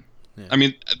about that. Yeah. I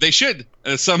mean, they should.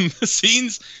 Some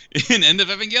scenes in End of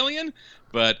Evangelion,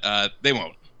 but they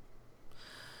won't.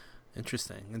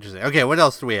 Interesting. Okay, what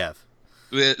else do we have?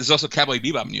 There's also Cowboy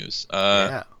Bebop news.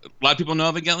 Yeah. A lot of people know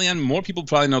Evangelion. More people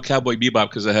probably know Cowboy Bebop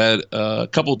because it had a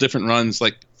couple different runs,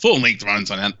 like full-length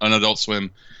runs on Adult Swim.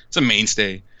 It's a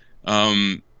mainstay.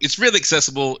 It's really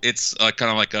accessible. It's kind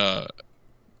of like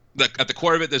at the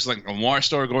core of it, there's like a noir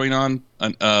story going on,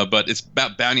 but it's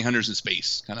about bounty hunters in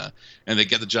space, kind of, and they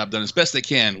get the job done as best they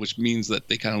can, which means that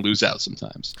they kind of lose out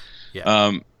sometimes.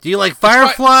 Yeah. Do you like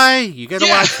Firefly? You gotta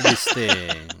watch this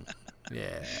thing.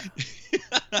 Yeah.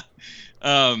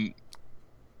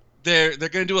 They're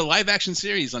going to do a live action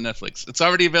series on Netflix. It's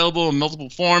already available in multiple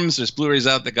forms. There's Blu-rays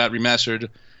out that got remastered.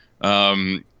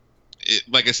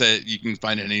 Like I said, you can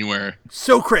find it anywhere.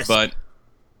 So crisp. But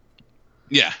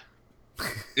yeah,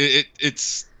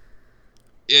 it's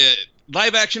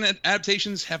live action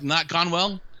adaptations have not gone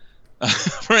well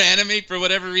for anime for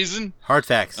whatever reason. Hard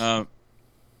facts.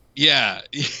 Yeah.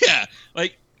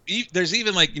 Like there's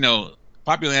even like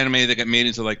popular anime that got made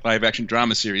into like live action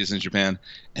drama series in Japan,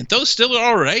 and those still are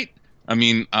all right. I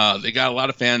mean, they got a lot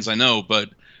of fans, I know, but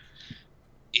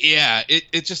yeah,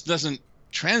 it just doesn't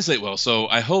translate well. So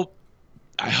I hope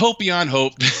beyond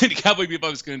hope that Cowboy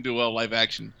Bebop is going to do well live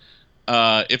action.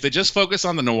 If they just focus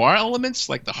on the noir elements,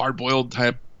 like the hard-boiled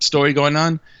type story going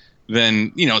on,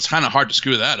 then it's kind of hard to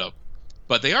screw that up.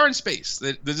 But they are in space.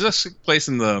 They just take place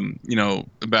in the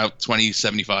about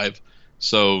 2075.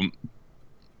 So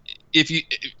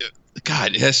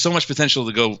God, it has so much potential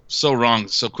to go so wrong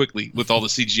so quickly with all the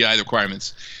CGI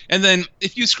requirements. And then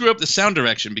if you screw up the sound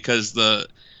direction, because the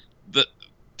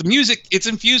music, it's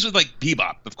infused with like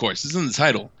bebop, of course. It's in the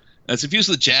title. It's infused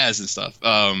with jazz and stuff.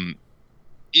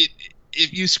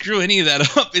 If you screw any of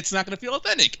that up, it's not going to feel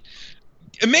authentic.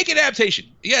 And make an adaptation.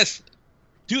 Yes,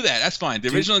 do that. That's fine. The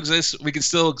original exists. We can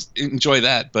still enjoy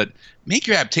that, but make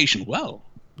your adaptation well.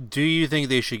 Do you think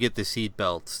they should get the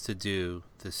seatbelts to do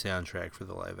the soundtrack for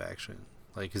the live action?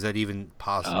 Like, is that even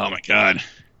possible? Oh my god,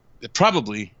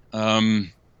 probably.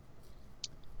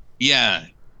 Yeah,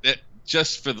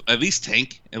 just for at least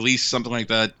Tank, at least something like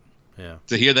that. Yeah.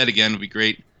 To hear that again would be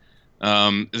great.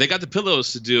 They got the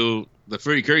Pillows to do the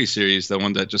Furry Curry series, the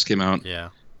one that just came out. Yeah.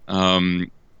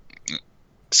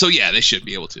 So yeah, they should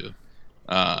be able to.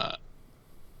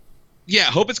 Yeah,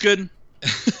 hope it's good.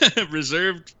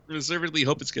 Reservedly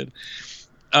hope it's good.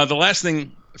 The last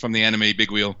thing from the anime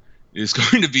Big Wheel is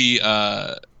going to be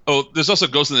there's also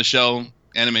Ghost in the Shell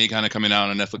anime kind of coming out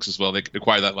on Netflix as well. They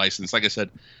acquired that license. Like I said,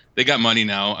 they got money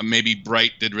now. Maybe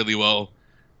Bright did really well.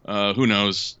 Who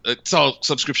knows? It's all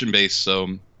subscription based, so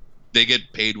they get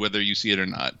paid whether you see it or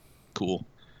not. Cool.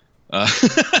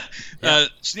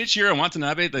 Shinichiro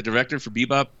Watanabe, the director for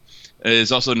Bebop,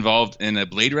 is also involved in a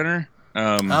Blade Runner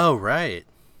right.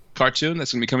 cartoon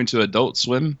that's going to be coming to Adult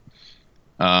Swim.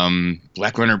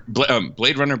 Blade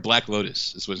Runner Black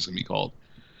Lotus is what it's going to be called.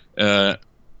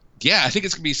 Yeah, I think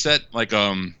it's going to be set like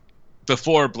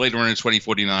before Blade Runner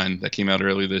 2049 that came out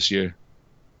earlier this year.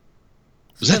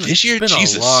 Was that this year? It's been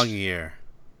Jesus. a long year.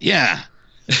 Yeah.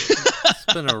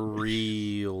 It's been a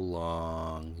real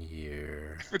long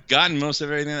year. I've forgotten most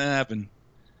of everything that happened.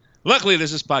 Luckily,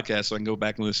 there's this podcast, so I can go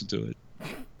back and listen to it.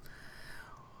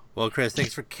 Well, Chris,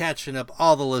 thanks for catching up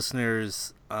all the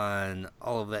listeners on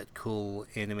all of that cool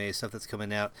anime stuff that's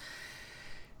coming out.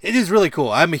 It is really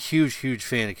cool. I'm a huge, huge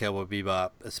fan of Cowboy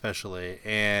Bebop, especially.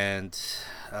 And,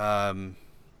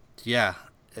 yeah,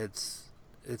 it's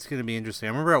going to be interesting.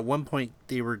 I remember at one point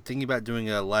they were thinking about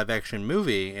doing a live-action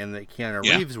movie, and that Keanu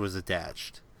Reeves was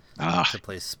attached to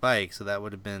play Spike. So that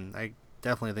would have been... I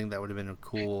definitely think that would have been a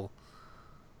cool...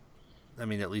 I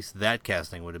mean, at least that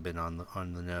casting would have been on the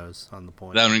nose, on the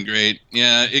point. That would have been great.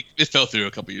 Yeah, it fell through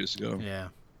a couple years ago. Yeah.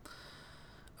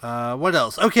 What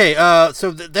else? Okay,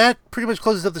 so that pretty much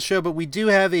closes up the show, but we do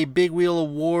have a Big Wheel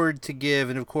Award to give,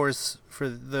 and of course, for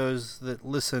those that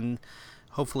listen,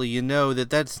 hopefully you know that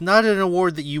that's not an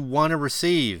award that you want to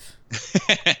receive.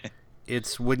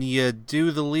 It's when you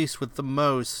do the least with the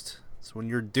most. It's when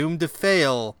you're doomed to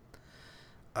fail.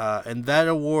 And that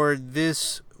award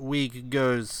this week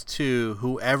goes to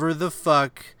whoever the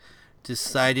fuck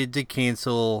decided to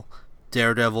cancel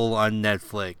Daredevil on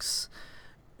Netflix.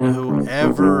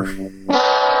 Whoever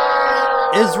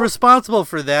is responsible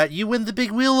for that, you win the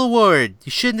Big Wheel Award. You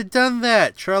shouldn't have done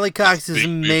that. Charlie Cox is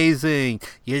amazing.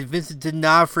 You had Vincent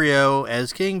D'Onofrio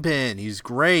as Kingpin. He's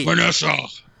great. Vanessa.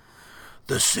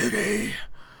 The city.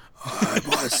 I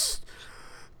must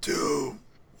do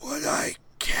what I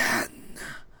can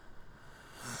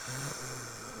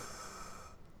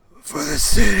for the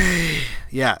city.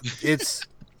 Yeah, it's...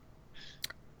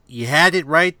 You had it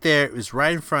right there. It was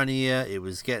right in front of you. It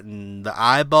was getting the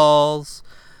eyeballs.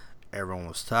 Everyone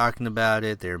was talking about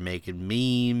it. They were making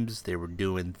memes. They were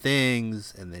doing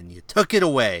things. And then you took it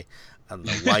away. I don't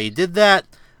know why you did that.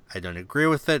 I don't agree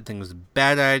with it. I think it was a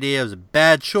bad idea. It was a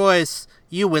bad choice.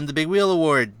 You win the Big Wheel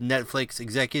Award. Netflix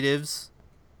executives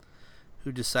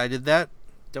who decided that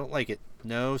don't like it.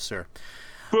 No, sir.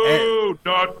 Boo!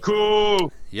 Not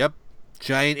cool! Yep.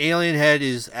 Giant alien head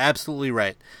is absolutely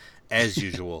right. As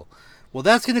usual. Well,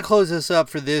 that's going to close us up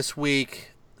for this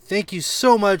week. Thank you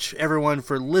so much, everyone,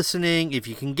 for listening. If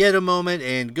you can get a moment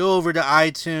and go over to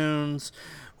iTunes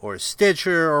or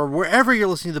Stitcher or wherever you're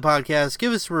listening to the podcast,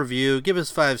 give us a review. Give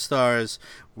us 5 stars.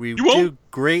 We do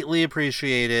greatly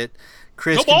appreciate it.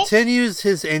 Chris continues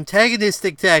his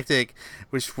antagonistic tactic,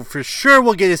 which for sure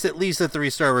will get us at least a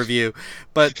 3-star review.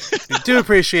 But we do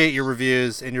appreciate your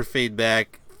reviews and your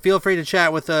feedback. Feel free to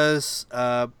chat with us.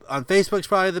 On Facebook's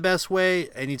probably the best way.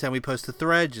 Anytime we post a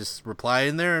thread, just reply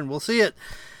in there and we'll see it.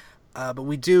 But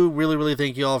we do really, really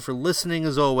thank you all for listening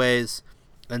as always.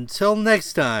 Until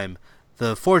next time,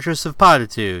 the Fortress of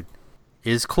Potitude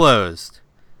is closed.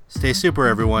 Stay super,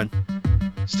 everyone.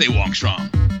 Stay Wong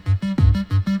Strong.